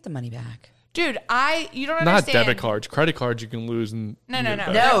 I mean, you get the money back. Dude, you don't understand. Not debit cards. Credit cards you can lose. And No, debit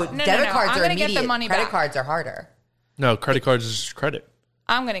no. cards I'm are gonna immediate. get the money Credit back. cards are harder. No, credit cards is just credit.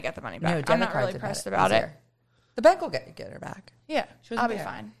 I'm going to get the money back. No, debit I'm not cards really are pressed better- about it. easier. The bank will get her back. Yeah, She wasn't I'll be there.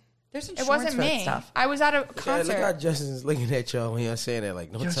 fine. There's It insurance wasn't for that me. stuff. I was at a Yeah, concert. look how Justin's looking at y'all when y'all saying that.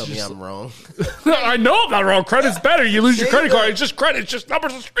 Like, don't tell me I'm wrong. I know I'm not wrong. Credit's better. You lose your credit card. It's just credit. It's just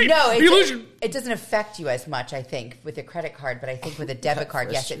numbers on the screen. No, you lose your... it doesn't affect you as much, I think, with a credit card. But I think with a debit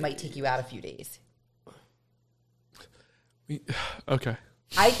card, yes, it might take you out a few days. Okay.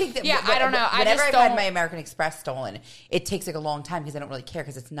 I think that. Yeah, I don't know. Whenever I've don't- had my American Express stolen, it takes like a long time because I don't really care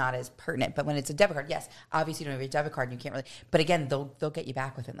because it's not as pertinent. But when it's a debit card, yes, obviously you don't have a debit card and you can't really. But again, they'll get you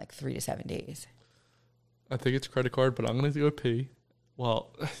back within like 3 to 7 days. I think it's a credit card, but I'm going to go pee.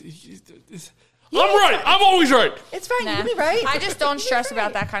 Well, I'm right. I'm always right. It's fine. Nah. You'll be right. I just don't You'll be stress about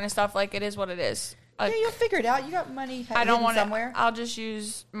right. that kind of stuff. Like, it is what it is. Like, Yeah, you'll figure it out. You got money. I don't want somewhere. I'll just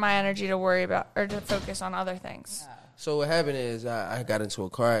use my energy to worry about or to focus on other things. So what happened is I got into a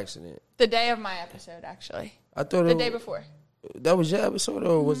car accident. The day of my episode, actually. I thought The day before. that was your episode,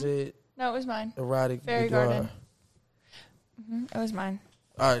 or was it No, it was mine. erotic? Fairy Boudoir? Garden. It was mine.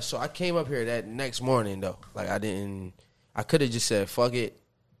 All right, so I came up here that next morning though. Like I could have just said fuck it,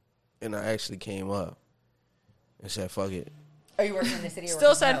 and I actually came up and said fuck it. Are you working in the city? Or Still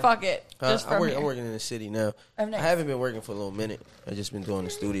working said from fuck it. Just I'm from here. working in the city now. Oh, nice. I haven't been working for a little minute. I've just been doing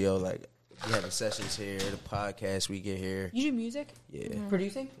the studio. Like, we having sessions here, the podcast we get here. You do music? Yeah,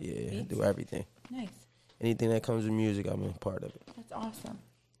 Producing? yeah, I Beats? do everything. Nice. Anything that comes with music, I'm a part of it. That's awesome.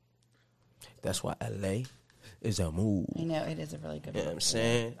 That's why LA is a move. I know it is a really good You know what one. I'm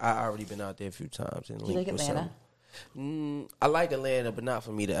saying? I already been out there a few times. And Do you like linked with Atlanta? I like Atlanta, but not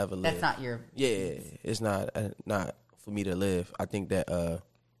for me to ever live. That's not your. Yeah, it's not for me to live. I think that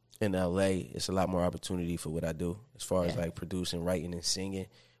in LA, it's a lot more opportunity for what I do as far as like producing, writing, and singing.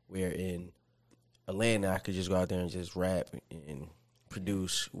 Where in Atlanta, I could just go out there and just rap and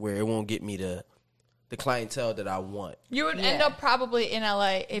produce. Where it won't get me the clientele that I want. You would end up probably in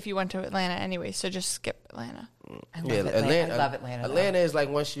LA if you went to Atlanta anyway, so just skip Atlanta. I love Atlanta. I love Atlanta. though. Atlanta is like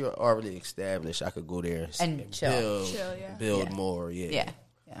once you're already established, I could go there And chill. build Yeah. more. Yeah.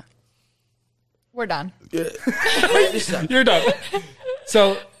 We're done. You're done.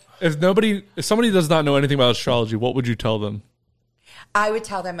 So if somebody does not know anything about astrology, what would you tell them? I would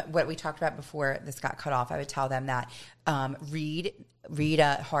tell them what we talked about before this got cut off. I would tell them that read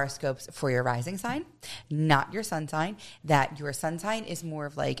horoscopes for your rising sign, not your sun sign. That your sun sign is more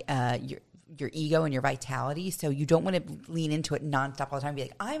of like your ego and your vitality. So you don't want to lean into it nonstop all the time. Be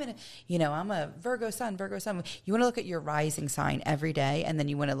like, I'm a Virgo sun. You want to look at your rising sign every day, and then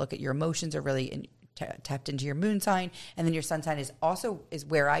you want to look at your emotions are really tapped into your moon sign, and then your sun sign is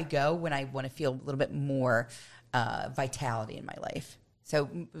where I go when I want to feel a little bit more vitality in my life. So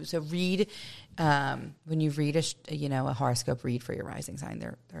read when you read a horoscope, read for your rising sign.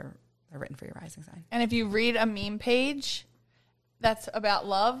 They're written for your rising sign. And if you read a meme page that's about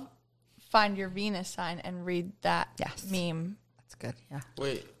love, find your Venus sign and read that meme. That's good. Yeah.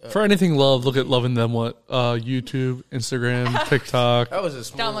 Wait. For anything love, look at Love and Them What? YouTube, Instagram, TikTok. That was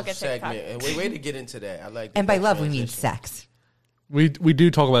a Don't look smooth at TikTok. segment. And way to get into that. I like that. And by that love, we mean transition. sex. We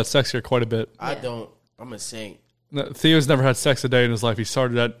do talk about sex here quite a bit. I don't. I'm a saint. No, Theo's never had sex a day in his life. He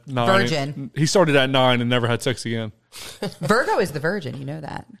started at 9. Virgin. He started at 9 and never had sex again. Virgo is the virgin. You know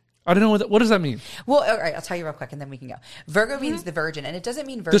that. I don't know what does that mean. Well, all right, I'll tell you real quick, and then we can go. Virgo means the virgin, and it doesn't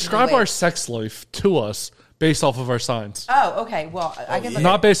mean virgin. Describe in the way- our sex life to us based off of our signs, Oh, okay. Well, I can look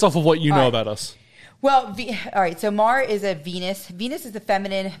not at- based off of what you know right. about us. Well, all right. So Mars is a Venus. Venus is the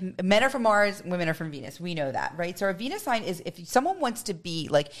feminine. Men are from Mars. Women are from Venus. We know that, right? So a Venus sign is if someone wants to be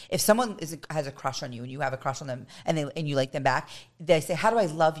like, if someone has a crush on you and you have a crush on them and you like them back, they say, "How do I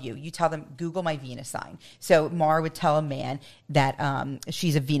love you?" You tell them, "Google my Venus sign." So Mars would tell a man that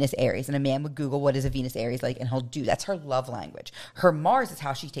she's a Venus Aries, and a man would Google what is a Venus Aries like, and he'll do. That's her love language. Her Mars is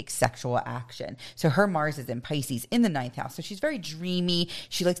how she takes sexual action. So her Mars is in Pisces in the 9th house. So she's very dreamy.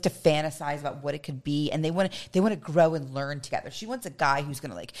 She likes to fantasize about what it could be. And they want to grow and learn together. She wants a guy who's going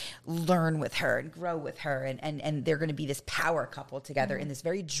to like learn with her and grow with her, and they're going to be this power couple together in this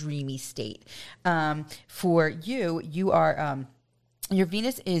very dreamy state. For you are. Your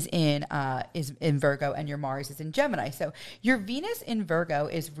Venus is in Virgo and your Mars is in Gemini. So your Venus in Virgo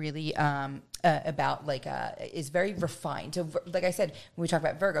is really about is very refined. So like I said, when we talk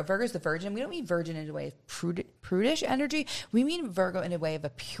about Virgo is the virgin. We don't mean virgin in a way of prudish energy. We mean Virgo in a way of a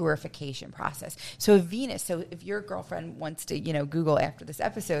purification process. So Venus. So if your girlfriend wants to, Google after this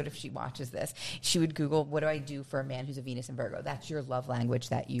episode, if she watches this, she would Google, what do I do for a man who's a Venus in Virgo? That's your love language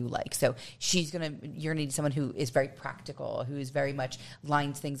that you like. So you're gonna need someone who is very practical, who is very much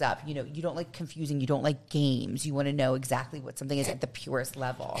lines things up. You don't like confusing. You don't like games. You want to know exactly what something is at the purest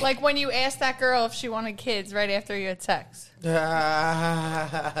level. Like when you asked that girl if she wanted kids right after you had sex.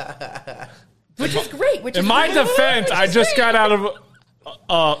 Which is great. In my defense, I just got out of.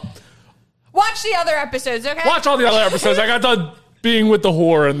 Watch the other episodes, okay? Watch all the other episodes. I got done being with the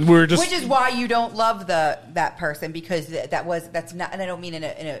whore, and we were just. Which is why you don't love that person, because that's not, and I don't mean in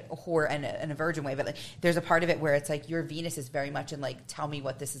a whore and a virgin way, but like there's a part of it where it's like your Venus is very much in like, tell me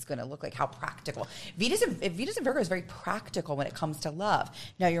what this is going to look like, how practical. Venus and Virgo is very practical when it comes to love.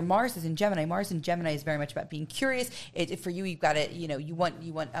 Now your Mars is in Gemini. Mars in Gemini is very much about being curious. For you, you've got to, you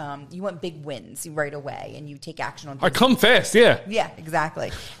want big wins right away, and you take action on. I come fast, yeah. Yeah,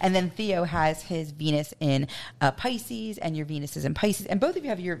 exactly. And then Theo has his Venus in Pisces, and your Venus is in Pisces, and both of you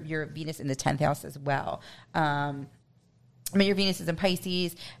have your Venus in the 10th house as well. Your Venus is in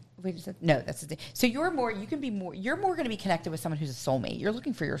Pisces. No, that's the thing. So you're more going to be connected with someone who's a soulmate. You're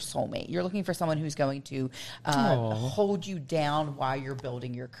looking for your soulmate. You're looking for someone who's going to hold you down while you're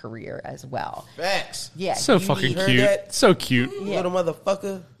building your career as well. Facts. Yeah. So fucking heard cute. that? So cute. Little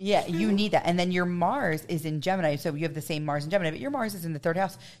motherfucker. Yeah, you need that. And then your Mars is in Gemini. So you have the same Mars in Gemini, but your Mars is in the 3rd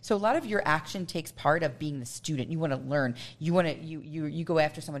house. So a lot of your action takes part of being the student. You want to learn. You want to you go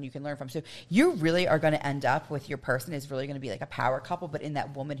after someone you can learn from. So you really are going to end up with your person is really going to be like a power couple, but in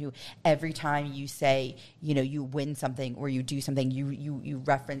that woman who every time you say, you win something or you do something, you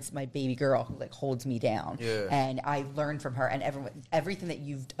reference my baby girl who like holds me down. Yeah. And I learn from her, and everything that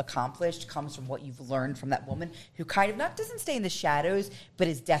you've accomplished comes from what you've learned from that woman who kind of doesn't stay in the shadows, but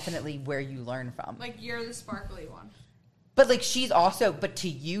is definitely where you learn from. Like you're the sparkly one. But like but to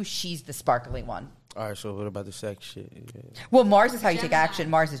you, she's the sparkly one. All right, so what about the sex shit? Yeah. Well, Mars is how you take Gemini. action.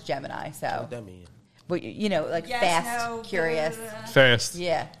 Mars is Gemini, so What that mean? but like Yes, fast, no, curious, Fast.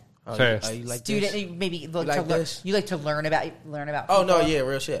 yeah. Oh, Fast. you like Student, this? you maybe look like to learn. this? You like to learn about. Oh no, people. yeah,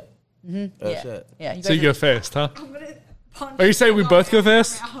 real shit. Real yeah, shit. yeah. So you go fast, huh? I'm gonna punch Are you saying we both go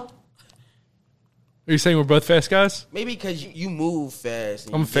fast? Mouth. Are you saying we're both fast guys? Maybe because you move fast.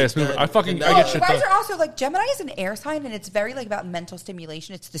 and I'm you a fast get mover. done. I fucking- I Oh, get you shit guys done. are also like Gemini is an air sign, and it's very like about mental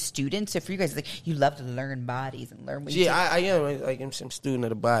stimulation. It's the student. So for you guys, it's like you love to learn bodies and learn. What you Yeah, I am. Like I'm some student of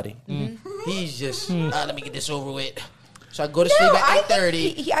the body. Mm-hmm. He's just let me get this over with. So I go to sleep I at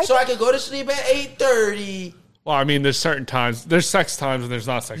think 8:30. So I can go to sleep at 8:30. Well, I mean, there's certain times. There's sex times and there's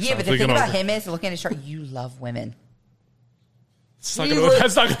not sex Yeah, times. but the We thing can about argue. him is looking at his chart. You love women.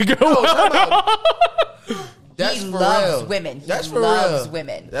 That's not gonna go well. No, That's he for loves real. women. That's He for loves real.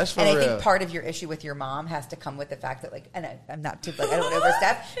 women. That's for and I real. think part of your issue with your mom has to come with the fact that, like, and I'm not too, like, I don't want to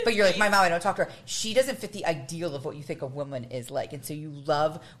overstep, but you're like, my mom, I don't talk to her. She doesn't fit the ideal of what you think a woman is like. And so you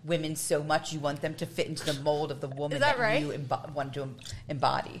love women so much, you want them to fit into the mold of the woman Is that right? you want to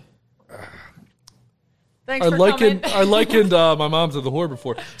embody. Thanks I for likened coming. my mom to the whore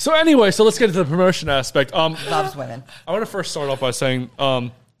before. So anyway, so let's get into the promotion aspect. Loves women. I want to first start off by saying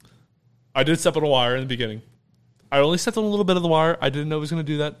I did step on a wire in the beginning. I only stepped on a little bit of the wire. I didn't know I was going to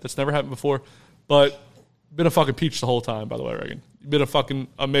do that. That's never happened before. But been a fucking peach the whole time, by the way, Reagan. You've been a fucking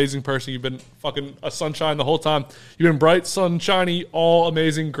amazing person. You've been fucking a sunshine the whole time. You've been bright, sunshiny, all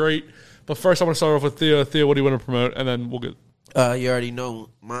amazing, great. But first I want to start off with Theo. Theo, what do you want to promote? And then we'll get... You already know,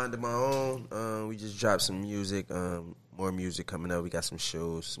 Mind of My Own. We just dropped some music, more music coming up. We got some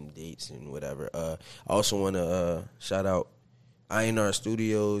shows, some dates, and whatever. I also want to shout out INR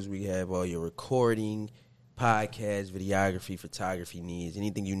Studios. We have all your recording, podcast, videography, photography needs.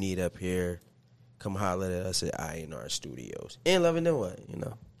 Anything you need up here, come holler at us at INR Studios. And Loving Then What, you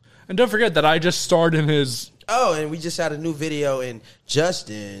know. And don't forget that I just starred in his... Oh, and we just had a new video, and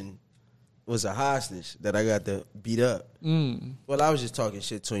Justin was a hostage that I got to beat up. Well, I was just talking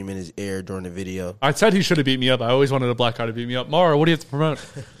shit to him in his ear during the video. I said he should have beat me up. I always wanted a black guy to beat me up. Mara, what do you have to promote?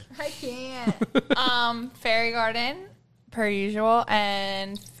 I can't. Fairy Garden, per usual,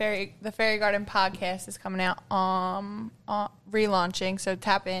 and the Fairy Garden podcast is coming out, relaunching, so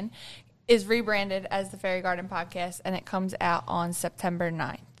tap in, is rebranded as the Fairy Garden podcast, and it comes out on September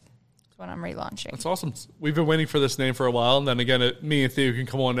 9th. That's when I'm relaunching. That's awesome. We've been waiting for this name for a while, and then again, me and Theo can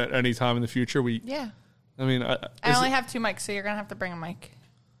come on at any time in the future. Yeah. I mean, I only have 2 mics, so you're going to have to bring a mic.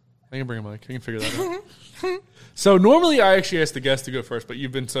 I can bring a mic. I can figure that out. So normally I actually ask the guest to go first, but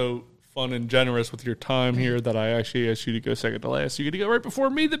you've been so fun and generous with your time here that I actually asked you to go second to last. You get to go right before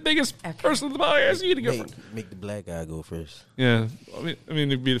me, the biggest person in the podcast. You get to go first. Make the black guy go first. Yeah. I mean,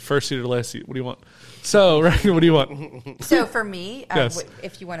 it'd be the first seat or the last seat. What do you want? So, Reagan, what do you want? So for me, Yes.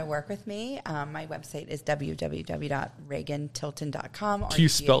 if you want to work with me, my website is www.reagantilton.com. Can you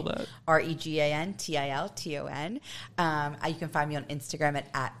spell that? ReganTilton. You can find me on Instagram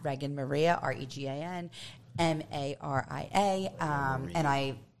at Regan Maria, ReganMaria. And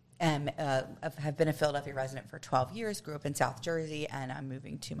I have been a Philadelphia resident for 12 years, grew up in South Jersey, and I'm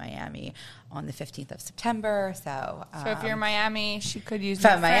moving to Miami on the 15th of September. So if you're in Miami, she could use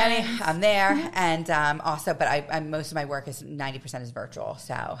from Miami, I'm there. And also, but I most of my work is 90% is virtual.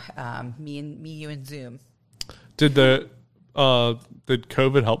 So me, you, and Zoom. Did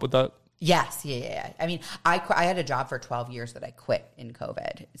COVID help with that? Yes, yeah. I mean, I had a job for 12 years that I quit in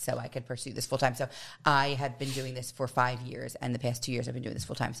COVID, so I could pursue this full time. So I have been doing this for 5 years, and the past 2 years I've been doing this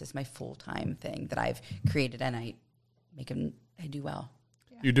full time. So it's my full time thing that I've created, and I do well.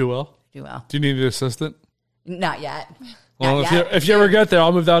 You do well? Do well. Do you need an assistant? Not yet. Well, Not yet. if you ever get there,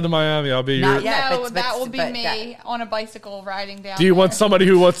 I'll move down to Miami. I'll be your... Not yet. No, but that will be but me on a bicycle riding down. Do you want there. somebody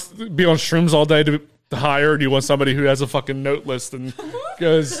who wants to be on shrooms all day to hire, or do you want somebody who has a fucking note list and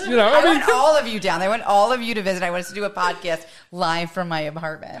goes, I want all of you down there. I want all of you to visit. I want us to do a podcast live from my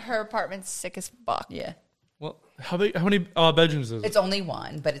apartment. Her apartment's sick as fuck. Yeah. Well, how many bedrooms is it? It's only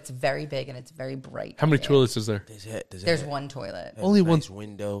one, but it's very big and it's very bright. How many toilets is there? There's one toilet. Only one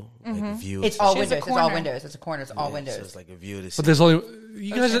window, like a view. It's all She has a windows. It's all corner. windows. It's a corner. It's all So windows. it's like a view of the But there's only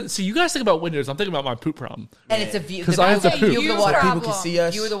you guys. See, you guys think about windows. I'm thinking about my poop problem. And it's a view. 'Cause the I have to view poop. of the You water. problem. people can see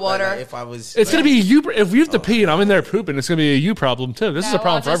us. View of the water. Like, if I was, It's gonna be a you. If we have to pee and I'm in there pooping, it's gonna be a you problem too. This is a No,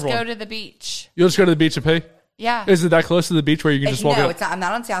 problem for I'll just everyone. go to the beach. You'll just go to the beach and pee. Yeah. Is it that close to the beach where you can just walk No, out? it's not. I'm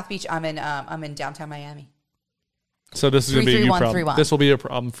not on South Beach. I'm in downtown Miami. So this is gonna be a you problem. 33131. This will be a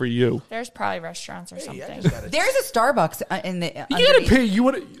problem for you. There's probably restaurants or something. There's a Starbucks in the. You gotta pee. You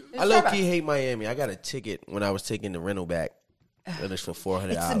want to? I low key hate Miami. I got a ticket when I was taking the rental back. It was for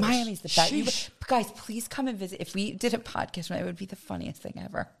 $400. It's Miami's the best. Guys, please come and visit. If we did a podcast, it would be the funniest thing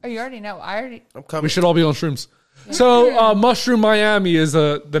ever. Oh, you already know. I'm coming. We should all be on shrooms. So, Mushroom Miami is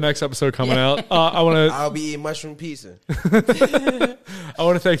the next episode coming out. I'll be eating mushroom pizza. I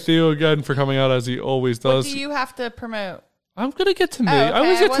want to thank Theo again for coming out as he always What does. do you have to promote? I'm gonna get to me. okay. I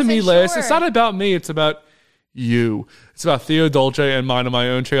always I get to me wasn't last. sure. It's not about me. It's about you. It's about Theo Dolce and Mind of My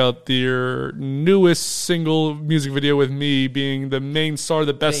Own. Check out their newest single music video with me being the main star,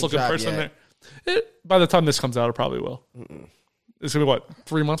 the best looking drop person yet. there. By the time this comes out, it probably will. It's gonna be what,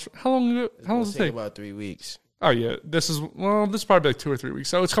 3 months? How long does it It'll take? take about 3 weeks. Oh yeah, this is probably like 2 or 3 weeks.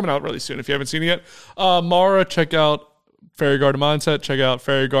 So it's coming out really soon if you haven't seen it yet. Mara, check out Fairy Garden Mindset. Check out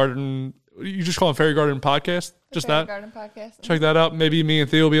Fairy Garden. You just call it Fairy Garden Podcast. Just Fairy that. Garden podcast. Check that out. Maybe me and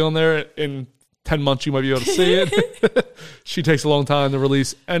Theo will be on there in 10 months. You might be able to see it. She takes a long time to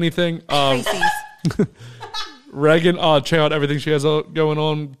release anything. Pisces. Reagan, check out everything she has going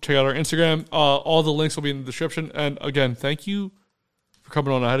on. Check out our Instagram. All the links will be in the description. And again, thank you for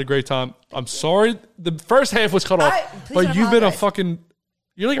coming on. I had a great time. I'm sorry the first half was cut off, but you've been a fucking.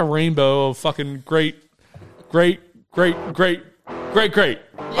 You're like a rainbow of fucking great. I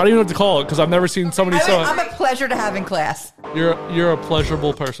don't even know what to call it because I've never seen somebody so. I'm a pleasure to have in class. You're a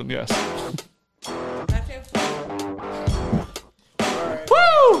pleasurable person. Yes.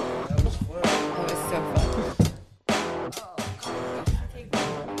 Woo! That was so fun.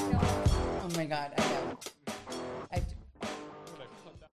 Oh my god, I know.